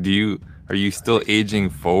 Like, are you still aging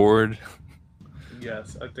forward?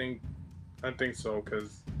 Yes, I think so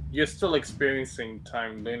because you're still experiencing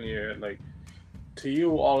time linear. Like to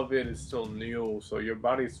you, all of it is still new, so your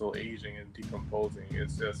body's still aging and decomposing.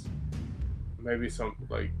 It's just maybe some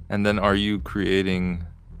like And then are you creating?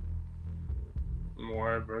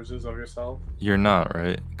 more versions of yourself. You're not,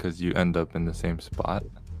 right? Because you end up in the same spot.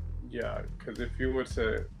 Yeah, because if you were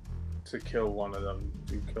to kill one of them,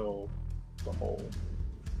 you kill the whole.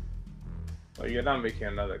 Like you're not making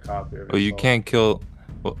another copy of Oh, you yourself. can't kill.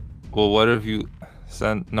 Well, what if you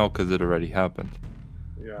send? No, because it already happened.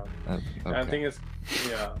 Yeah, Okay. and I think it's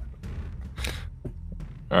yeah.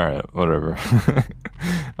 All right, whatever.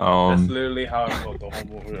 That's literally how I felt the whole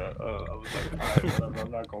movie. I was like, alright, whatever.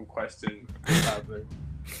 I'm not gonna question what's happening.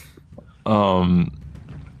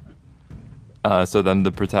 So then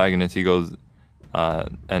the protagonist, he goes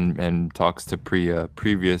and talks to Priya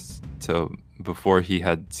previous to before he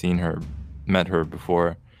had met her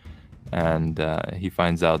before, and he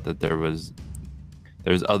finds out that there's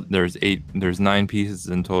 9 pieces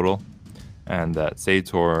in total, and that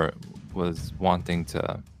Sator was wanting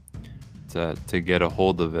to get a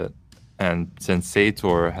hold of it. And since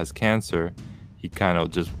Sator has cancer, he kind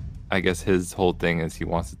of just, I guess his whole thing is he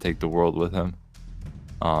wants to take the world with him.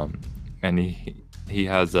 And he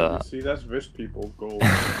has a See, that's rich people goals.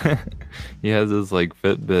 he has this like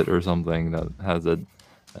Fitbit or something that has a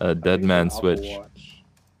dead man switch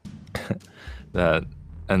that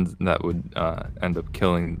that would end up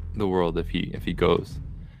killing the world if he goes.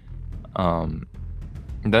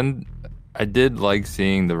 Then I did like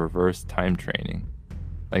seeing the reverse time training,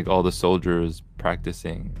 like all the soldiers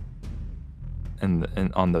practicing and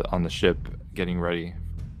on the ship getting ready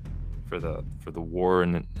for the war,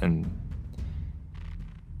 and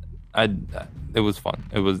it was fun.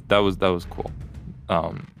 That was cool.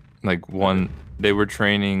 Like they were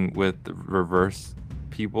training with the reverse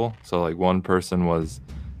people, so like one person was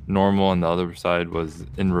normal and the other side was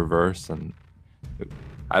in reverse, and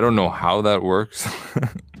I don't know how that works.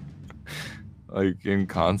 Like in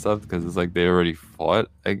concept, because it's like they already fought,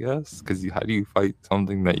 I guess. Because how do you fight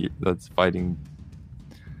something that's fighting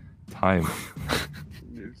time?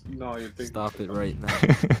 No, you think. Stop it right now.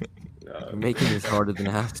 You're making this harder than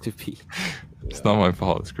it has to be. It's not my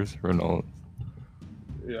fault. It's Christopher Nolan.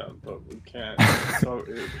 Yeah, but we can't. So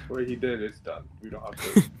what he did is done. We don't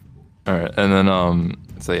have to. All right, and then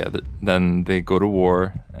so yeah, then they go to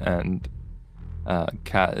war, and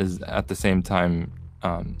Kat is at the same time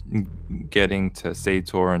getting to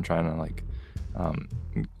Sator and trying to like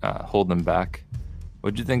hold them back.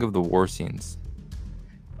 What'd you think of the war scenes?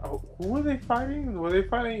 Oh, who were they fighting? Were they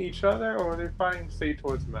fighting each other, or were they fighting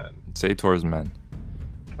Sator's men? Sator's men.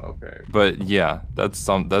 Okay. But yeah, that's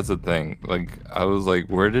a thing. Like I was like,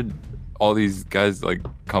 where did all these guys like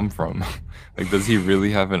come from? Like, does he really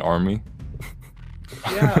have an army?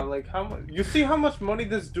 Yeah, like how much? You see how much money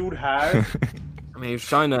this dude has? I mean, if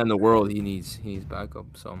China and the world, he needs backup.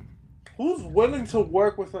 So who's willing to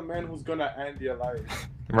work with a man who's gonna end your life?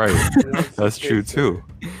 Right. That's true too.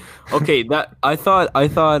 Okay, that I thought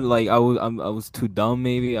like I was too dumb.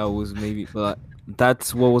 Maybe I was but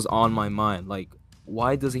that's what was on my mind. Like,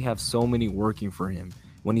 why does he have so many working for him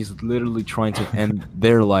when he's literally trying to end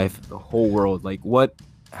their life, the whole world? Like, what?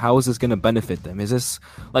 How is this gonna benefit them? Is this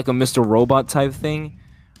like a Mr. Robot type thing,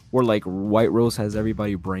 where like White Rose has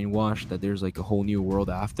everybody brainwashed that there's like a whole new world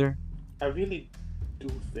after? I really do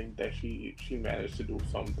think that she managed to do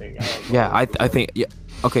something. Yeah, I think yeah.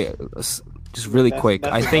 Okay, just really quick.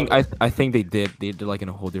 I think they did like in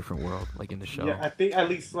a whole different world, like in the show. Yeah, I think at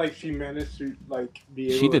least like she managed to like be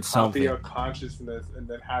able She to did copy something. her consciousness and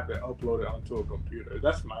then have it uploaded onto a computer.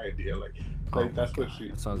 That's my idea. Like that's what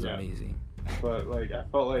she. That sounds yeah. amazing. But like I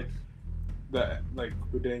felt like that like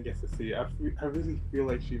we didn't get to see. I really feel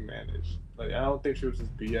like she managed. Like I don't think she was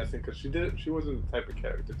just BSing because she wasn't the type of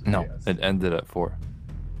character to No, BS. it ended at 4.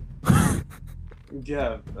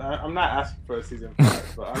 Yeah, I'm not asking for a season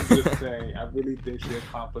 5, but I'm just saying I really think she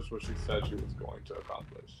accomplished what she said she was going to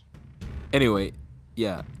accomplish. Anyway,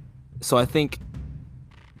 yeah. So I think,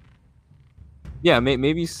 yeah,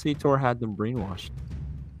 maybe Sator had them brainwashed,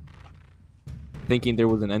 thinking there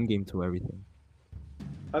was an endgame to everything.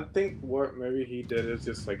 I think what maybe he did is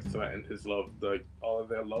just like threaten his like all of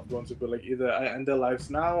their loved ones would be like either I end their lives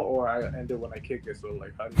now or I end it when I kick it. So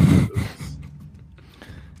like how do you do this?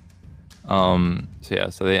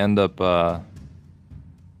 So they end up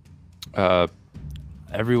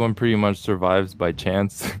everyone pretty much survives by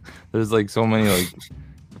chance. There's like so many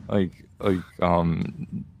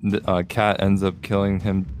Kat ends up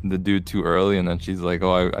killing the dude too early, and then she's like,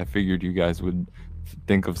 oh, I figured you guys would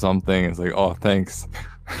think of something. It's like, oh, thanks.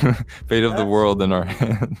 Fate of the world in our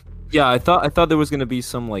hand. Yeah, I thought there was gonna be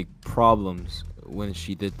some like problems when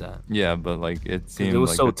she did that. Yeah, but like it seemed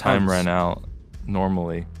was like so the time tense. ran out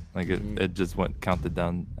normally. Like it just went counted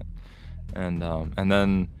down, and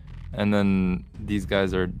then these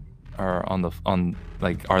guys are on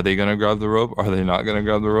like, are they gonna grab the rope? Are they not gonna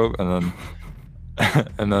grab the rope? And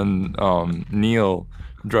then Neil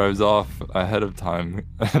drives off ahead of time,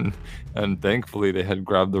 and thankfully they had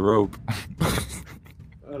grabbed the rope.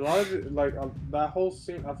 A lot of it, like that whole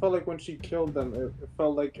scene, I felt like when she killed them, it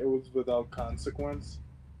felt like it was without consequence.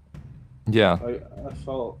 Yeah. I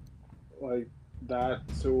felt like that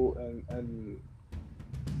too, and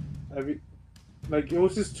every like it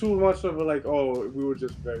was just too much of a like, oh, we were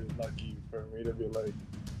just very lucky for me to be like,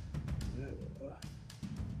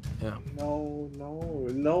 Yeah. No,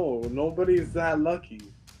 nobody's that lucky.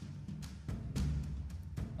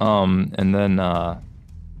 And then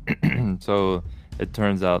so it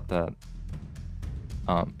turns out that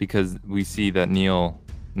because we see that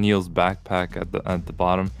Neil's backpack at the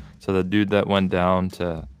bottom, so the dude that went down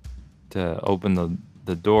to open the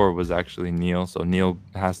the door was actually Neil. So Neil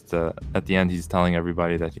has to, at the end, he's telling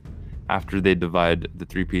everybody that after they divide the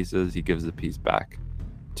three pieces, he gives the piece back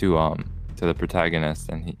to the protagonist,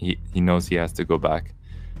 and he knows he has to go back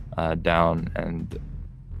down and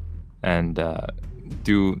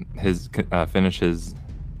do his finish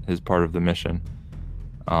his part of the mission.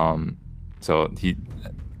 So he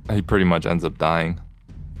pretty much ends up dying,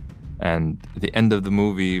 and the end of the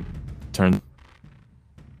movie turns.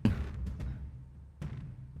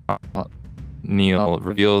 Neil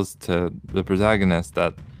reveals to the protagonist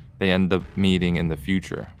that they end up meeting in the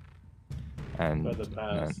future, and By the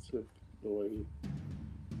past, the way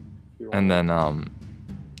and then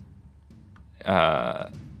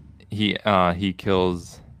he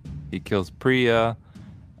kills Priya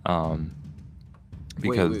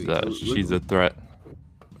because wait. she's a threat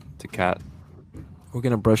to Kat. We're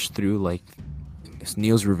gonna brush through like it's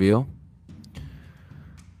Neil's reveal.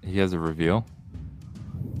 He has a reveal.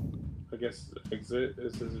 I guess exit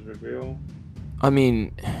is his reveal. I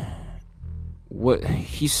mean, what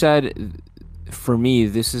he said, for me,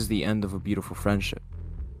 this is the end of a beautiful friendship.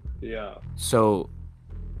 Yeah. So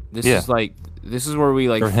this Yeah. is like, this is where we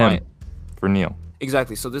like For him. For Neil.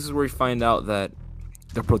 Exactly. So this is where we find out that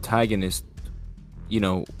the protagonist,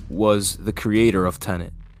 was the creator of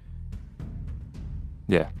Tenet,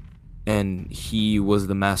 Yeah. and he was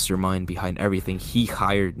the mastermind behind everything. He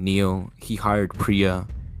hired Neil. He hired Priya.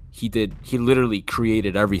 He literally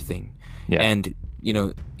created everything. Yeah. And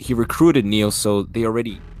he recruited Neil, so they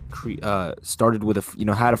already started with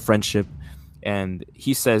had a friendship. And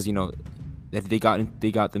he says that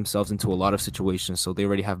they got themselves into a lot of situations, so they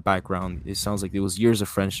already have background. It sounds like it was years of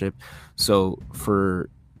friendship. So for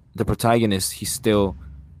the protagonist, he still,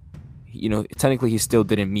 technically he still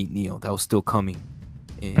didn't meet Neil. That was still coming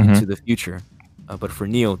into the future. But for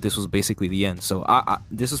Neil, this was basically the end. So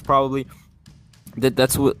this is probably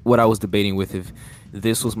that's what I was debating with, if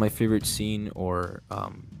this was my favorite scene or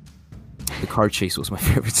the car chase was my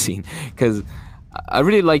favorite scene, because I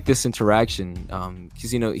really like this interaction,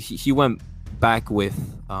 because he went back with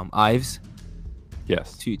Ives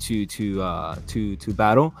Yes. to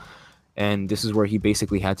battle, and this is where he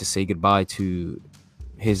basically had to say goodbye to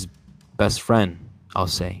his best friend, I'll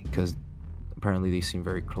say, because apparently they seem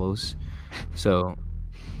very close. So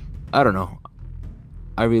I don't know.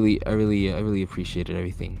 I really appreciated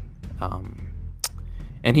everything.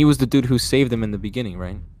 And he was the dude who saved them in the beginning,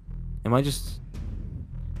 right? Am I just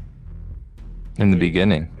In the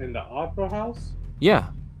beginning. In the opera house? Yeah.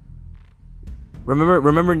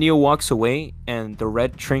 Remember Neil walks away and the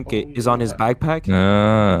red trinket is on his backpack?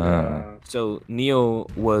 Ah. So Neil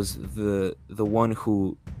was the one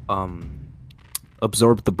who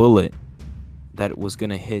absorbed the bullet that was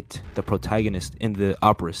gonna hit the protagonist in the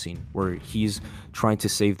opera scene, where he's trying to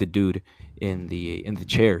save the dude in the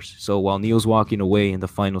chairs. So while Neil's walking away in the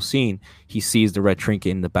final scene, he sees the red trinket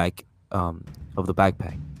in the back of the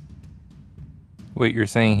backpack. Wait, you're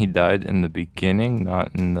saying he died in the beginning,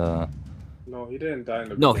 not in the... No, he didn't die in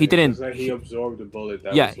the No, he beginning. didn't. It's like he absorbed the bullet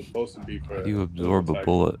that Yeah. was supposed to be for... You absorb a attack.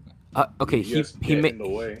 bullet. Okay, He just he get made... in the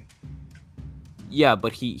way. Yeah,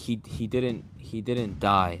 but he didn't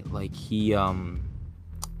die. Like he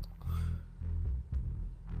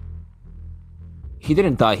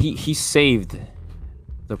didn't die. He saved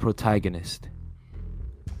the protagonist.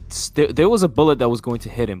 There was a bullet that was going to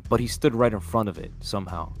hit him, but he stood right in front of it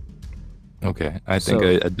somehow. Okay, I think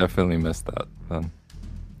So- I definitely missed that then.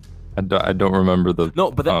 I don't remember the No,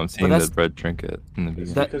 but seeing that's the red trinket in the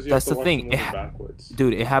beginning. That- Because you that's have to the watch thing. movie It ha- backwards.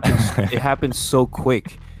 dude, it happens so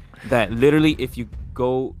quick that literally if you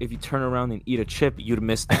turn around and eat a chip, you'd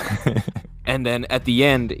miss that. And then at the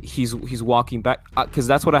end, he's walking back, because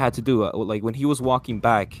that's what I had to do. Like when he was walking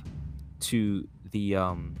back to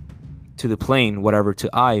the plane, whatever, to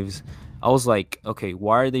Ives, I was like, okay,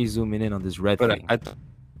 why are they zooming in on this red But thing? I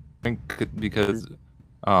think because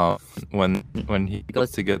when he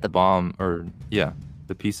goes to get the bomb, or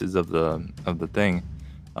the pieces of the thing,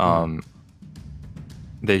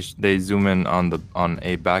 they zoom in on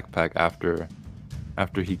a backpack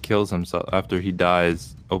after he kills himself, after he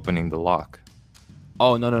dies opening the lock.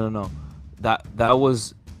 Oh no. That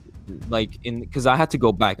was like because I had to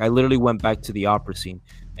go back. I literally went back to the opera scene,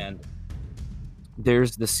 and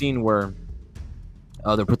there's the scene where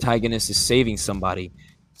the protagonist is saving somebody.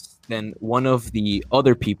 Then one of the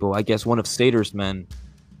other people, I guess one of Sator's men,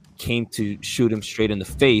 came to shoot him straight in the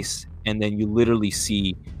face, and then you literally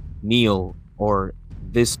see Neil or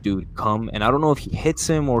this dude come, and I don't know if he hits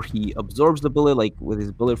him or he absorbs the bullet, like with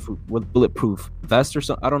his bulletproof vest or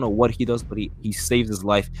something. I don't know what he does, but he saves his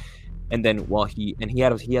life. and then he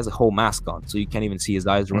has a whole mask on, so you can't even see his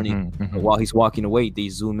eyes or anything. Mhm, But mhm. while he's walking away, they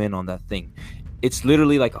zoom in on that thing. It's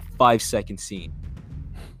literally like a 5-second scene.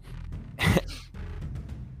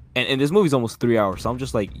 And this movie's almost 3 hours, so I'm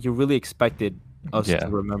just like, you really expected us Yeah. to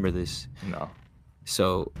remember this. No.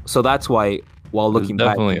 So that's why, while There's looking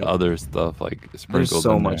back, definitely other stuff like there's sprinkled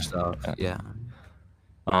so in much there. stuff. Yeah.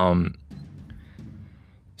 Um.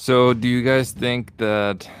 So, do you guys think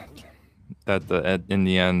that in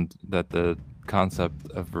the end that the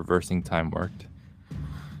concept of reversing time worked?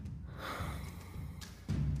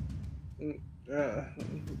 Uh,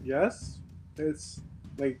 yes, it's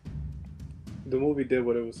like the movie did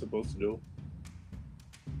what it was supposed to do.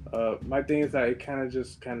 My thing is that it kind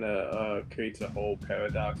of creates a whole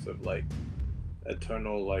paradox of like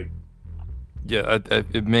eternal like Yeah,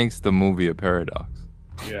 it makes the movie a paradox.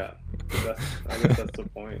 yeah. I guess that's the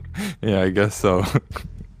point. Yeah, I guess so.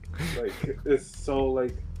 Like it's so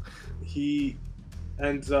like he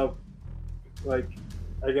ends up like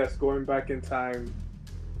I guess going back in time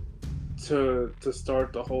to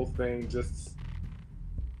start the whole thing just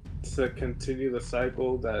to continue the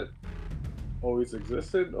cycle that always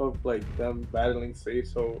existed of like them battling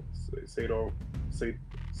Sator, Sator,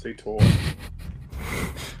 Sator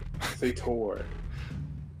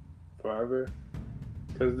forever.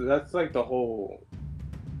 Because that's like the whole.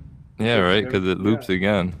 Yeah, Just right. him, Because it loops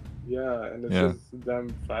again. yeah, and it's Yeah. just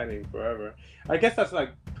them fighting forever. I guess that's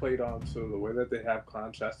like played on to the way that they have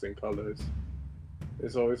contrasting colors.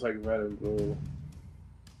 It's always like red and blue,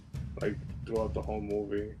 like throughout the whole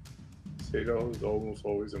movie. Sato is almost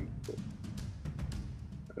always in blue,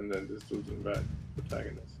 and then this dude's in red,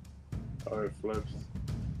 protagonist. Or it flips.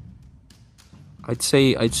 I'd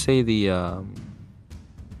say the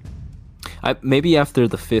maybe after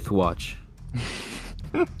the 5th watch.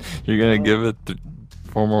 You're gonna give it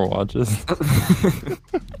 4 more watches?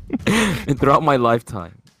 And throughout my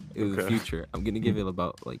lifetime in the Okay. future, I'm gonna give it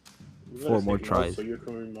about like You 4 better more take notes tries. so you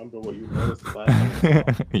can remember what you noticed last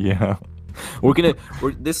time. Yeah.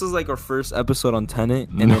 This is like our first episode on Tenet,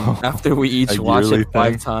 and No. then after we each A watch yearly it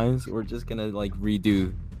 5 thing? times, we're just gonna like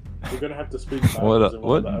redo. We're gonna have to speak backwards in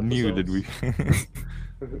one What of the new did we? episodes.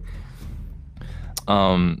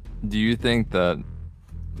 Do you think that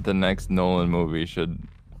the next Nolan movie should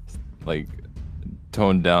like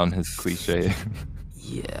tone down his cliche?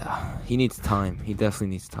 Yeah, he needs time. He definitely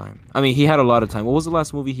needs time. I mean, he had a lot of time. What was the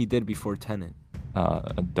last movie he did before Tenet?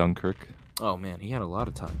 Dunkirk. Oh man, he had a lot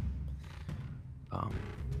of time.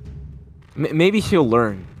 Maybe he'll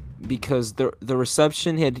learn, because the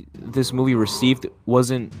reception this movie received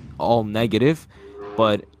wasn't all negative,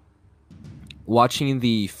 but watching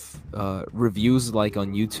the reviews like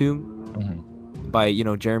on YouTube by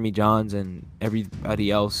Jeremy Johns and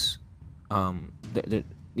everybody else, the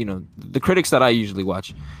critics that I usually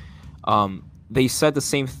watch, they said the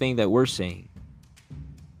same thing that we're saying.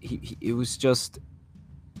 It was just,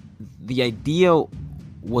 the idea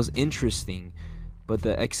was interesting, but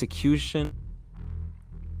the execution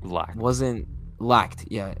lacked.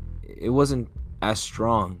 Yeah, it wasn't as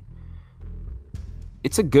strong.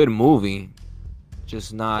 It's a good movie,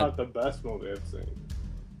 just not. Not the best movie I've seen.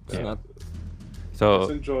 It's not. So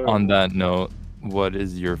It's enjoyable. on that note, what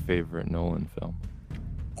is your favorite Nolan film?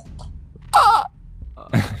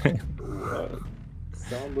 What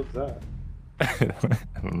sound was that?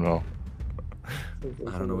 I don't know.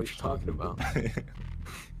 I don't know what you're talking about.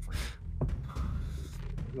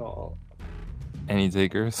 No, Any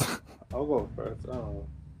takers? I'll go first. I don't know.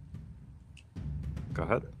 Go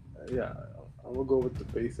ahead. Yeah, I'm gonna go with the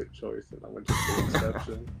basic choice, and I'm gonna just say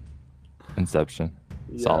Inception. Inception.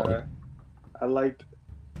 Yeah, Solid. I liked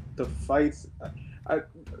the fights. I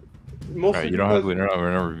mostly Right, you don't have. because-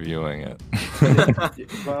 We're not reviewing it.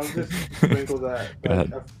 but I'm just sprinkle that. Go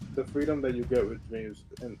ahead. The freedom that you get with dreams,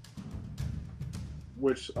 and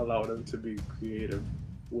which allowed them to be creative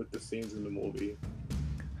with the scenes in the movie,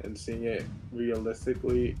 and seeing it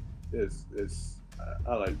realistically is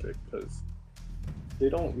I liked it because they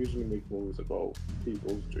don't usually make movies about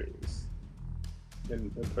people's dreams in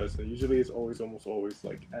person. Usually, it's almost always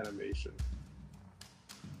like animation.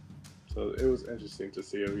 So it was interesting to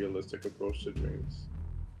see a realistic approach to dreams.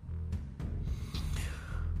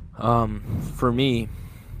 For me,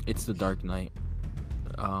 it's The Dark Knight.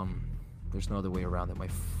 There's no other way around it. My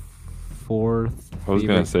fourth. I was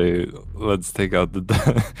gonna say, let's take out the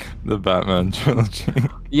Batman trilogy.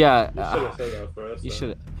 Yeah. You should have said that first. You then.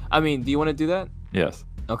 should. I mean, do you want to do that? Yes.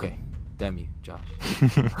 Okay. Damn you, Josh.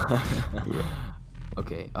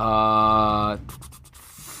 Okay.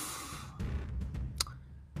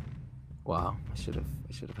 Wow. I should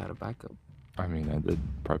have had a backup. I mean, I did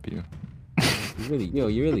prep you. You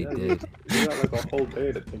really Yeah, did. you got like a whole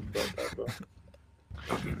day to think about that, bro.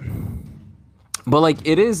 But like,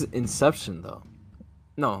 it is Inception though.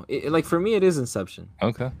 No, like for me, it is Inception.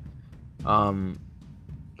 Okay. Um,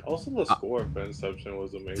 Also, the uh, score for Inception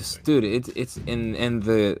was this amazing. dude, it's and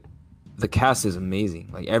the cast is amazing.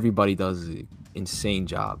 Like everybody does an insane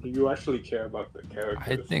job. You actually care about the I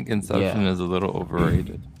characters. think Inception Yeah. is a little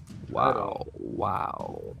overrated. I don't.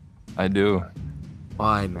 Wow. I do.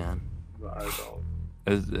 Why, man? I don't.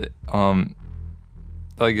 Is it,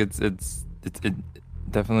 like it's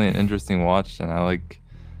definitely an interesting watch, and I like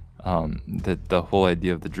the whole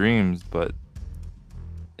idea of the dreams, but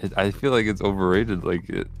I feel like it's overrated.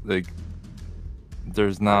 Like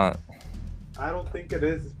there's not. I don't think it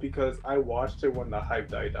is because I watched it when the hype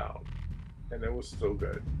died down, and it was still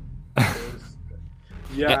good. It was,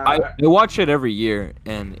 yeah, I watch it every year,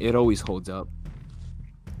 and it always holds up.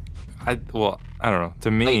 I don't know. To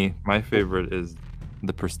me, my favorite is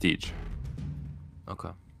The Prestige, Okay.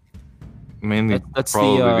 mainly That's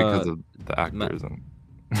probably the because of the actors and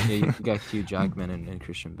yeah, you got Hugh Jackman and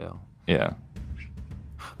Christian Bale. yeah.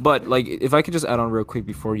 But like, if I could just add on real quick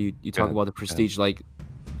before you talk ahead, about the go ahead. Prestige, like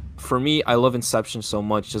for me, I love Inception so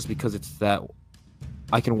much just because it's that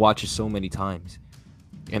I can watch it so many times,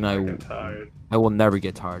 and I get tired. I will never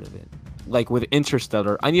get tired of it. Like with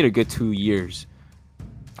Interstellar, I need a good 2 years.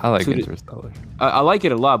 I like to the- Interstellar. I like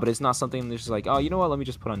it a lot, but it's not something that's just like, oh, you know what? Let me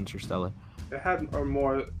just put on Interstellar. It had a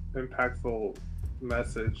more impactful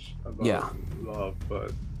message about Yeah. love,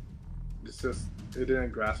 but it's just it didn't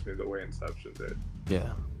grasp me the way Inception did.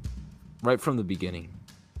 Yeah, right from the beginning.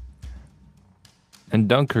 And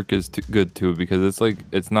Dunkirk is good too because it's like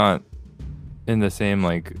it's not in the same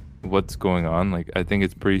like what's going on. Like I think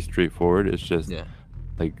it's pretty straightforward. It's just Yeah.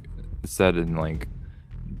 like said in like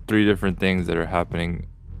 3 different things that are happening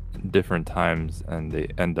different times, and they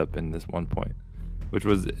end up in this one point, which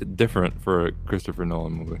was different for a Christopher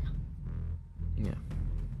Nolan movie. Yeah.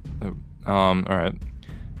 All right.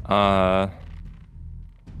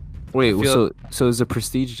 Wait, feel- so is the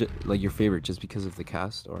Prestige like your favorite just because of the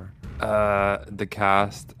cast, or? The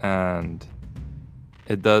cast, and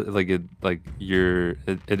it does like it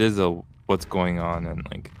is a what's going on,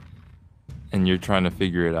 and you're trying to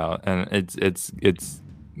figure it out, and it's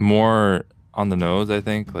more on the nose, I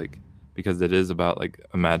think, like because it is about like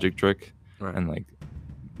a magic trick, Right. and like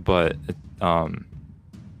but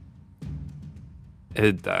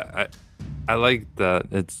I like that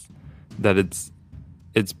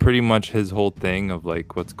it's pretty much his whole thing of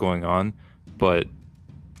like what's going on, but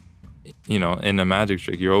you know, in a magic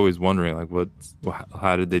trick, you're always wondering like,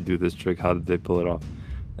 how did they do this trick? How did they pull it off?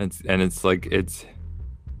 It's like it's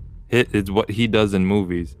what he does in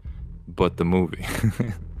movies, but the movie.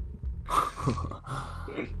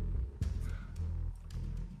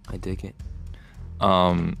 I dig it.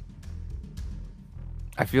 I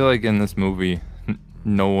feel like in this movie,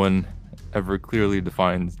 no one ever clearly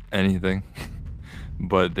defines anything,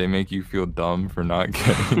 but they make you feel dumb for not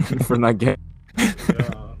getting. For not getting Yeah.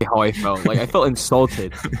 how I felt. Like I felt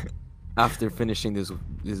insulted after finishing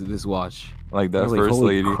this watch. Like I that was like, first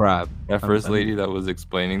holy lady, crap. that I'm- first I'm- lady that was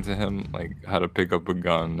explaining to him like how to pick up a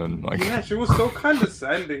gun and like. Yeah, she was so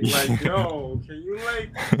condescending. Like, yo, can you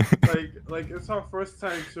like it's our first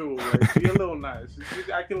time too. Like, be a little nice. She's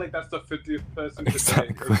acting like that's the 50th person to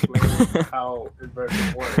Exactly. explain how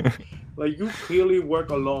inversion works. Like, you clearly work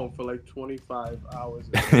alone for like 25 hours.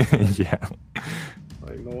 A day. Yeah.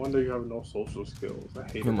 Like, no wonder you have no social skills. I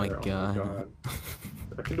hate Oh my her. God.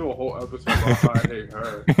 I can do a whole episode about how I hate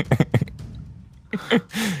her.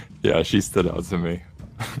 Yeah, she stood out to me.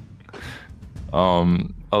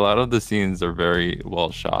 A lot of the scenes are very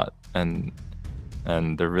well shot, and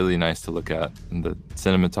they're really nice to look at, and the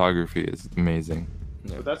cinematography is amazing.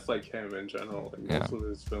 But that's like him in general. Like, most of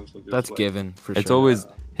his films are just That's like, given for It's sure. always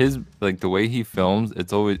his like the way he films.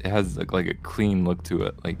 It has like a clean look to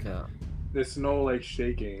it. Like Yeah. There's no like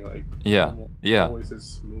shaking. Like Yeah, almost, yeah. always is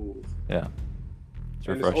smooth. yeah, it's And it's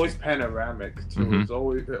refreshing. always panoramic too. Mhm. It's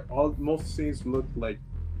always most scenes look like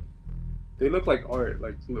they look like art,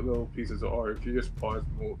 like little pieces of art. If you just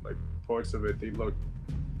move like parts of it, they look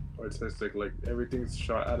artistic. Like everything's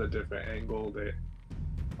shot at a different angle. They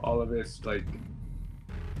all of it's like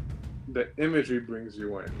the imagery brings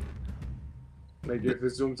you in. Like if it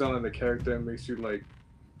zooms out on the character, it makes you like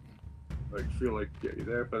feel like you're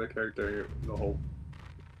there for the character. The whole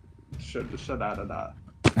shut out of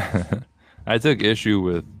that. I took issue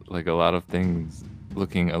with like a lot of things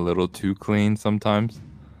looking a little too clean sometimes.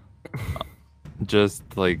 Just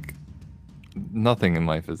like nothing in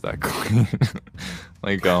life is that clean.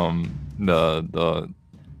 Like the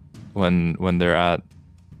when they're at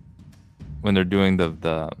when they're doing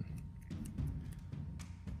the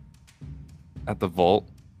at the vault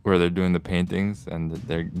where they're doing the paintings and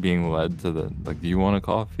they're being led to the like, do you want a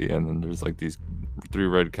coffee? And then there's like these 3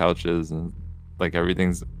 red couches and like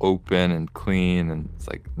everything's open and clean and it's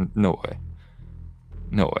like no way,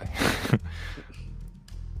 no way.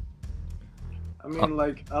 I mean,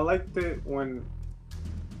 like I liked it when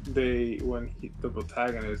the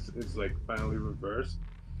protagonist is like finally reversed,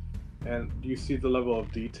 and you see the level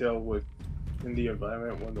of detail with in the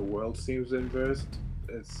environment when the world seems inversed.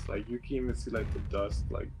 It's like you can even see like the dust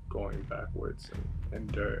like going backwards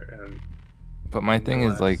and dirt and But my thing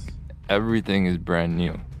is like glass. everything is brand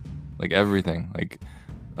new, like everything, like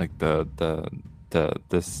the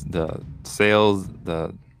sails,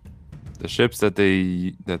 the ships that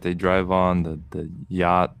they drive on, the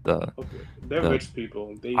yacht, Okay, they're the rich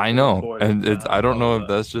people. They I can know, afford and to it's I have don't all know of if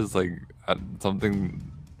that. that's just like something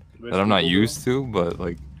Rich that I'm not people used to, but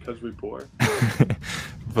like, because we poor.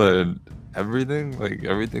 but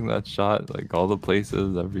everything that's shot, like all the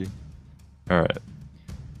places, all right,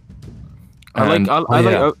 I like and oh I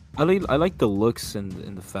like yeah, I like the looks and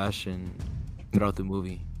the fashion throughout the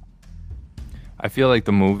movie. I feel like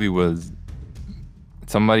the movie was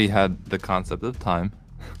somebody had the concept of time,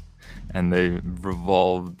 and they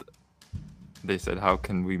said, how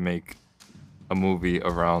can we make a movie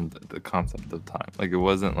around the concept of time? Like it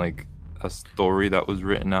wasn't like a story that was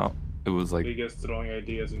written out. It was like They just throwing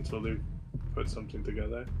ideas until they put something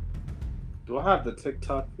together. Do I have the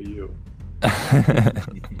TikTok for you?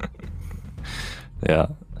 yeah.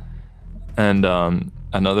 And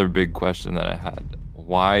another big question that I had: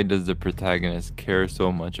 why does the protagonist care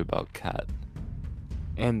so much about Kat?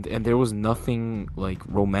 And there was nothing like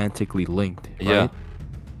romantically linked, Yeah, right?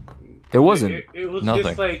 There wasn't. It was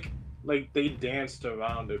nothing. just like they danced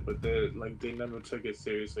around it, but they never took it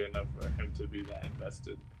seriously enough for him to be that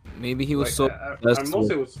invested. Maybe he was Like so at obsessed most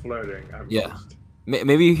with, it was flirting. At yeah. most.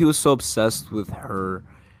 Maybe he was so obsessed with her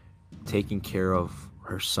taking care of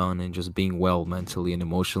her son and just being well mentally and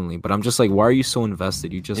emotionally. But I'm just like, why are you so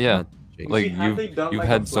invested? You just Yeah, met Jake. like See, had they done you've like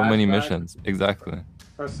a had so many flashback missions. Exactly.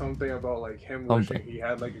 or something about like him Something. wishing he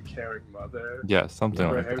had like a caring mother Yeah, something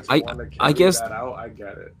for like him that. to want to I carry guess that out, I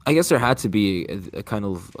get it. I guess there had to be a kind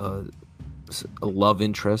of a love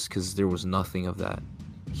interest because there was nothing of that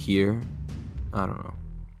here. I don't know.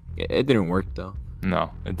 It didn't work though.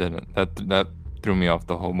 No, it didn't. That threw me off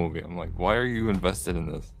the whole movie. I'm like, why are you invested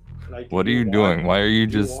in this? Like, What are you doing? Why are you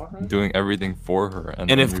do you just want her doing everything for her? And And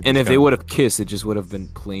then if you're and just if they gonna, would have kissed, it just would have been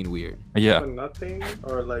plain weird. yeah. for nothing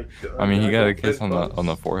or like I mean, he got a go kiss fist on the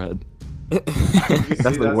bumps? forehead. That's the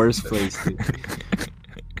that's- worst place, dude.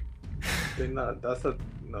 They not. That's a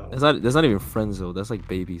no. That's not even friend zone. That's like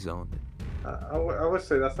baby zone. I would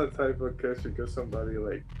say that's the type of kiss you give somebody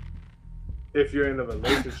like if you're in a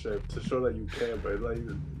relationship to show that you care, but like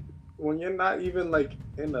when you're not even like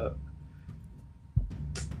in a,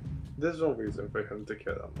 there's no reason for him to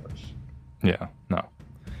care that much. Yeah, no.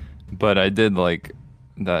 But I did like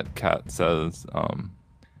that Kat says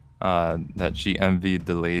that she envied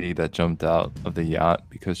the lady that jumped out of the yacht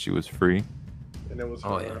because she was free. And it was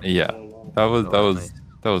Oh, her yeah. Yeah, all along. that was That was nice.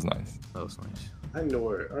 that was nice. That was nice. I know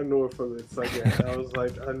it. I know it from the second. I was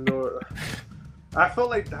like, I know it. I felt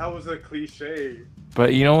like that was a cliche.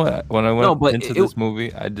 But you know what? When I No, went but into it- this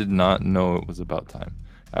movie, I did not know it was about time.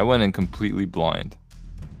 I went in completely blind.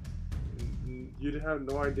 You have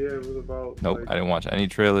no idea it was about. Nope, like, I didn't watch any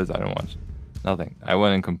trailers. I didn't watch nothing. I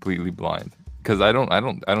went in completely blind because I don't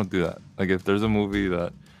do that. Like if there's a movie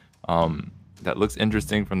that looks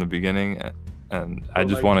interesting from the beginning, and I but,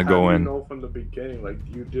 just like, want to how go do you in. know from the beginning, like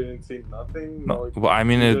you didn't see nothing. No, Like, well, I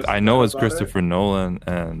mean, you just I know heard it's about it? Christopher Nolan,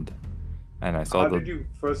 and I saw How the. did you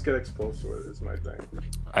first get exposed to it? Is my thing.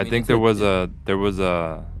 I mean, think it's there like- was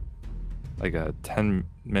a like a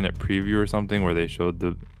 10-minute preview or something where they showed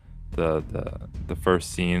the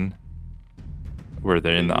first scene where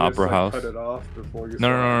they're in the You just, opera like, house. Cut it off before you. No, saw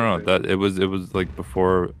no, no, no. everything? That it was like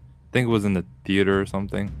before. I think it was in the theater or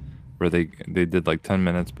something, where they did like 10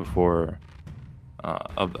 minutes before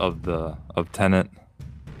of Tenet.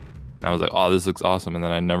 And I was like, oh, this looks awesome. And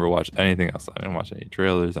then I never watched anything else. I didn't watch any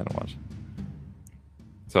trailers. I didn't watch.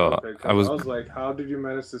 So Okay, 'cause I was. like, how did you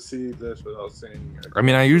manage to see this without seeing? I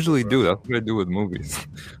mean, I usually do. Christopher That's what I do with movies,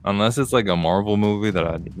 unless it's like a Marvel movie that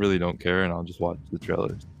I really don't care, and I'll just watch the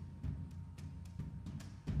trailers.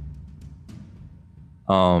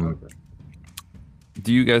 Russell? Okay.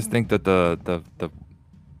 Do you guys think that the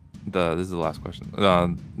this is the last question,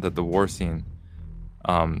 that the war scene,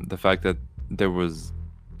 the fact that there was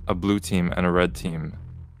a blue team and a red team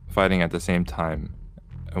fighting at the same time,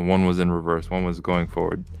 and one was in reverse, one was going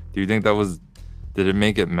forward, do you think that was, did it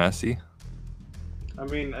make it messy? I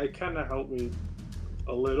mean, it kind of helped me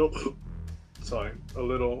a little. Sorry, a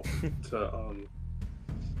little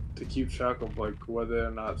to keep track of like whether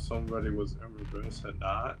or not somebody was in reverse or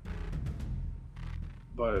not.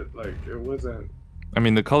 But like it wasn't. I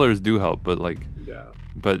mean, the colors do help, but like, Yeah.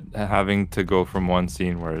 but having to go from one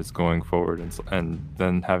scene where it's going forward and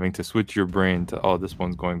then having to switch your brain to, oh, this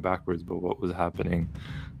one's going backwards, but what was happening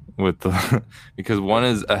with the because one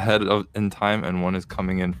is ahead of in time and one is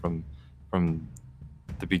coming in from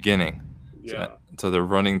the beginning. Yeah. So they're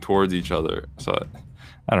running towards each other. So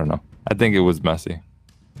I don't know. I think it was messy.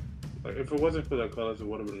 Like if it wasn't for the colors, it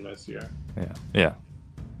would have been messier. Yeah. Yeah.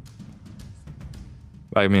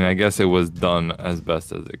 I mean, I guess it was done as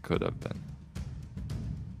best as it could have been.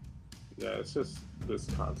 Yeah, it's just this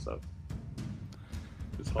concept.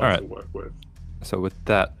 It's hard All right. to work with. So with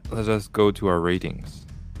that, let's just go to our ratings.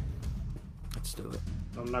 Let's do it.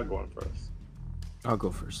 I'm not going first, I'll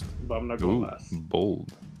go first. but I'm not going Ooh, last.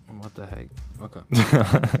 bold. What the heck? Okay.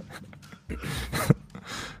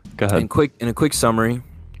 Go ahead. In a quick summary,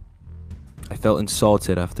 I felt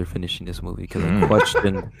insulted after finishing this movie because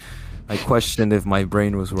I questioned if my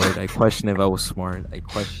brain was right. I questioned if I was smart. I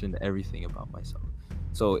questioned everything about myself.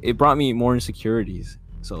 So it brought me more insecurities.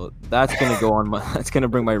 So that's gonna go on my. That's gonna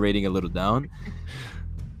bring my rating a little down.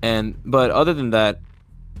 But other than that,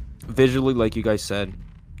 visually, like you guys said,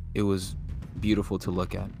 it was beautiful to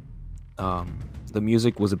look at. The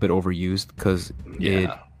music was a bit overused because it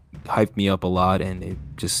hyped me up a lot, and it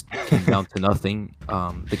just came down to nothing.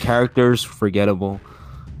 The characters forgettable,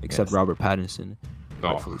 except Yes. Robert Pattinson. Oh.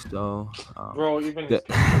 Rightfully so. Bro, even his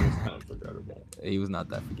character was kind of forgettable. He was not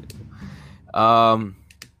that forgettable.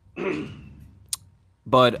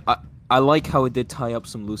 But I like how it did tie up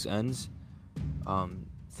some loose ends.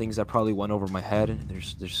 Things that probably went over my head.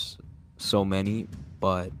 There's so many,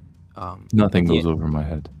 but Nothing goes yeah. over my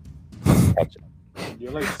head.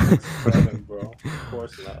 You're like 6'7", bro. Of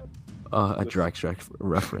course not. A Drax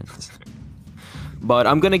reference. But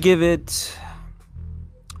I'm gonna give it.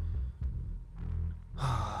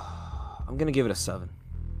 I'm gonna give it a 7.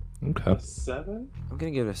 Okay. 7? I'm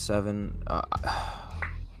gonna give it a 7.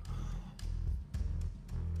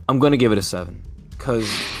 I'm gonna give it a 7, cause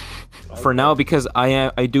for now, because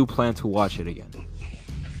I do plan to watch it again.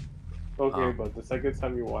 Okay, but the second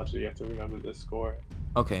time you watch it, you have to remember the score.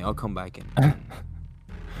 Okay, I'll come back in.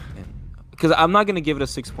 Because I'm not gonna give it a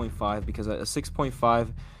 6.5 because a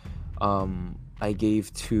 6.5, I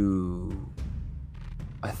gave to,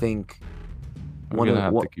 I think, We're gonna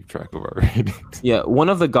have to keep track of our ratings. yeah, one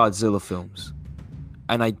of the Godzilla films,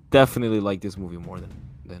 and I definitely like this movie more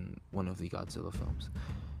than one of the Godzilla films.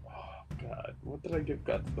 Oh God, what did I give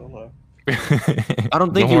Godzilla? I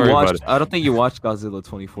don't think Don't worry you about watched. it. I don't think you watched Godzilla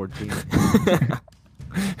 2014.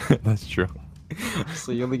 That's true.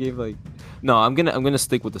 So you only gave like. No, I'm gonna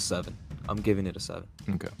stick with the 7. I'm giving it a 7.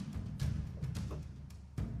 Okay.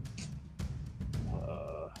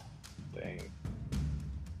 Dang.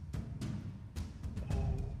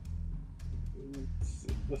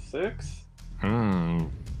 The 6? Hmm.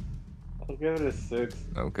 I'll give it a 6.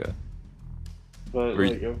 Okay. But Were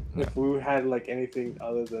like, you- if we had like anything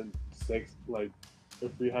other than 6, like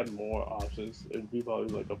if we had more options, it'd be probably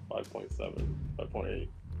like a 5.7, 5.8.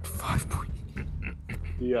 5 point.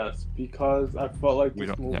 Yes, because I felt like We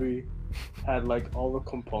this don't- yeah. movie had like all the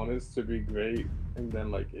components to be great, and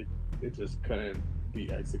then like it just couldn't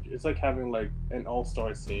be executed. It's like having like an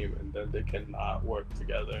all-star team, and then they cannot work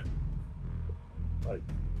together. Like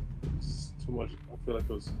it's too much. I feel like it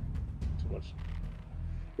was too much.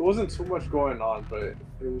 It wasn't too much going on, but it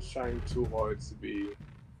was trying too hard to be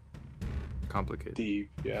Complicated. deep,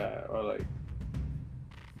 yeah, or like,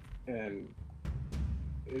 and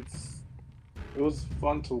it was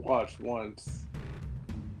fun to watch once.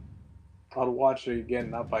 I'd watch it again,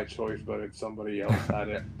 not by choice, but if somebody else had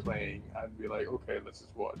it playing, I'd be like, okay, let's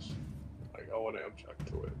just watch. Like I wouldn't object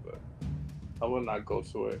to it, but I would not go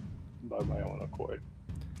to it by my own accord.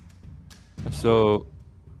 So,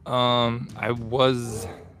 I was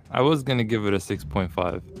gonna give it a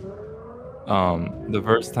 6.5. The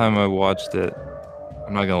first time I watched it,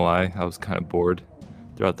 I'm not gonna lie, I was kind of bored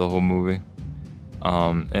throughout the whole movie.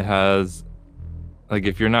 It has, like,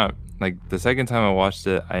 if you're not, like, the second time I watched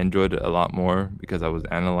it, I enjoyed it a lot more because I was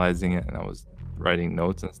analyzing it and I was writing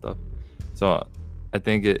notes and stuff. So I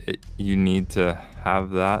think you need to have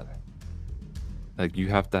that. Like, you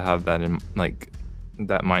have to have that in, like,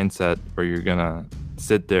 that mindset where you're gonna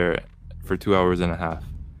sit there for 2.5 hours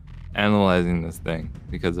analyzing this thing,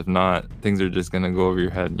 because if not, things are just gonna go over your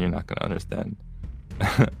head and you're not gonna understand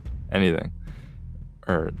anything,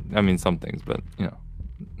 or I mean some things, but you know,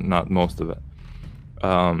 not most of it.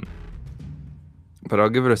 but I'll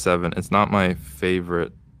give it a 7. It's not my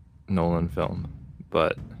favorite Nolan film,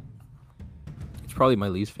 but It's probably my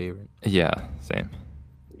least favorite. yeah, same.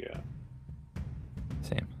 Yeah.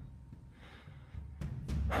 Same.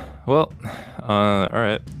 Well, all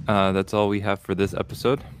right. That's all we have for this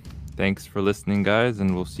episode. Thanks for listening, guys,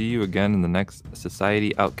 and we'll see you again in the next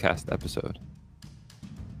Society Outcast episode.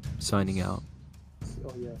 Signing out.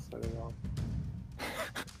 Oh, yeah, setting off.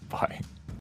 Bye.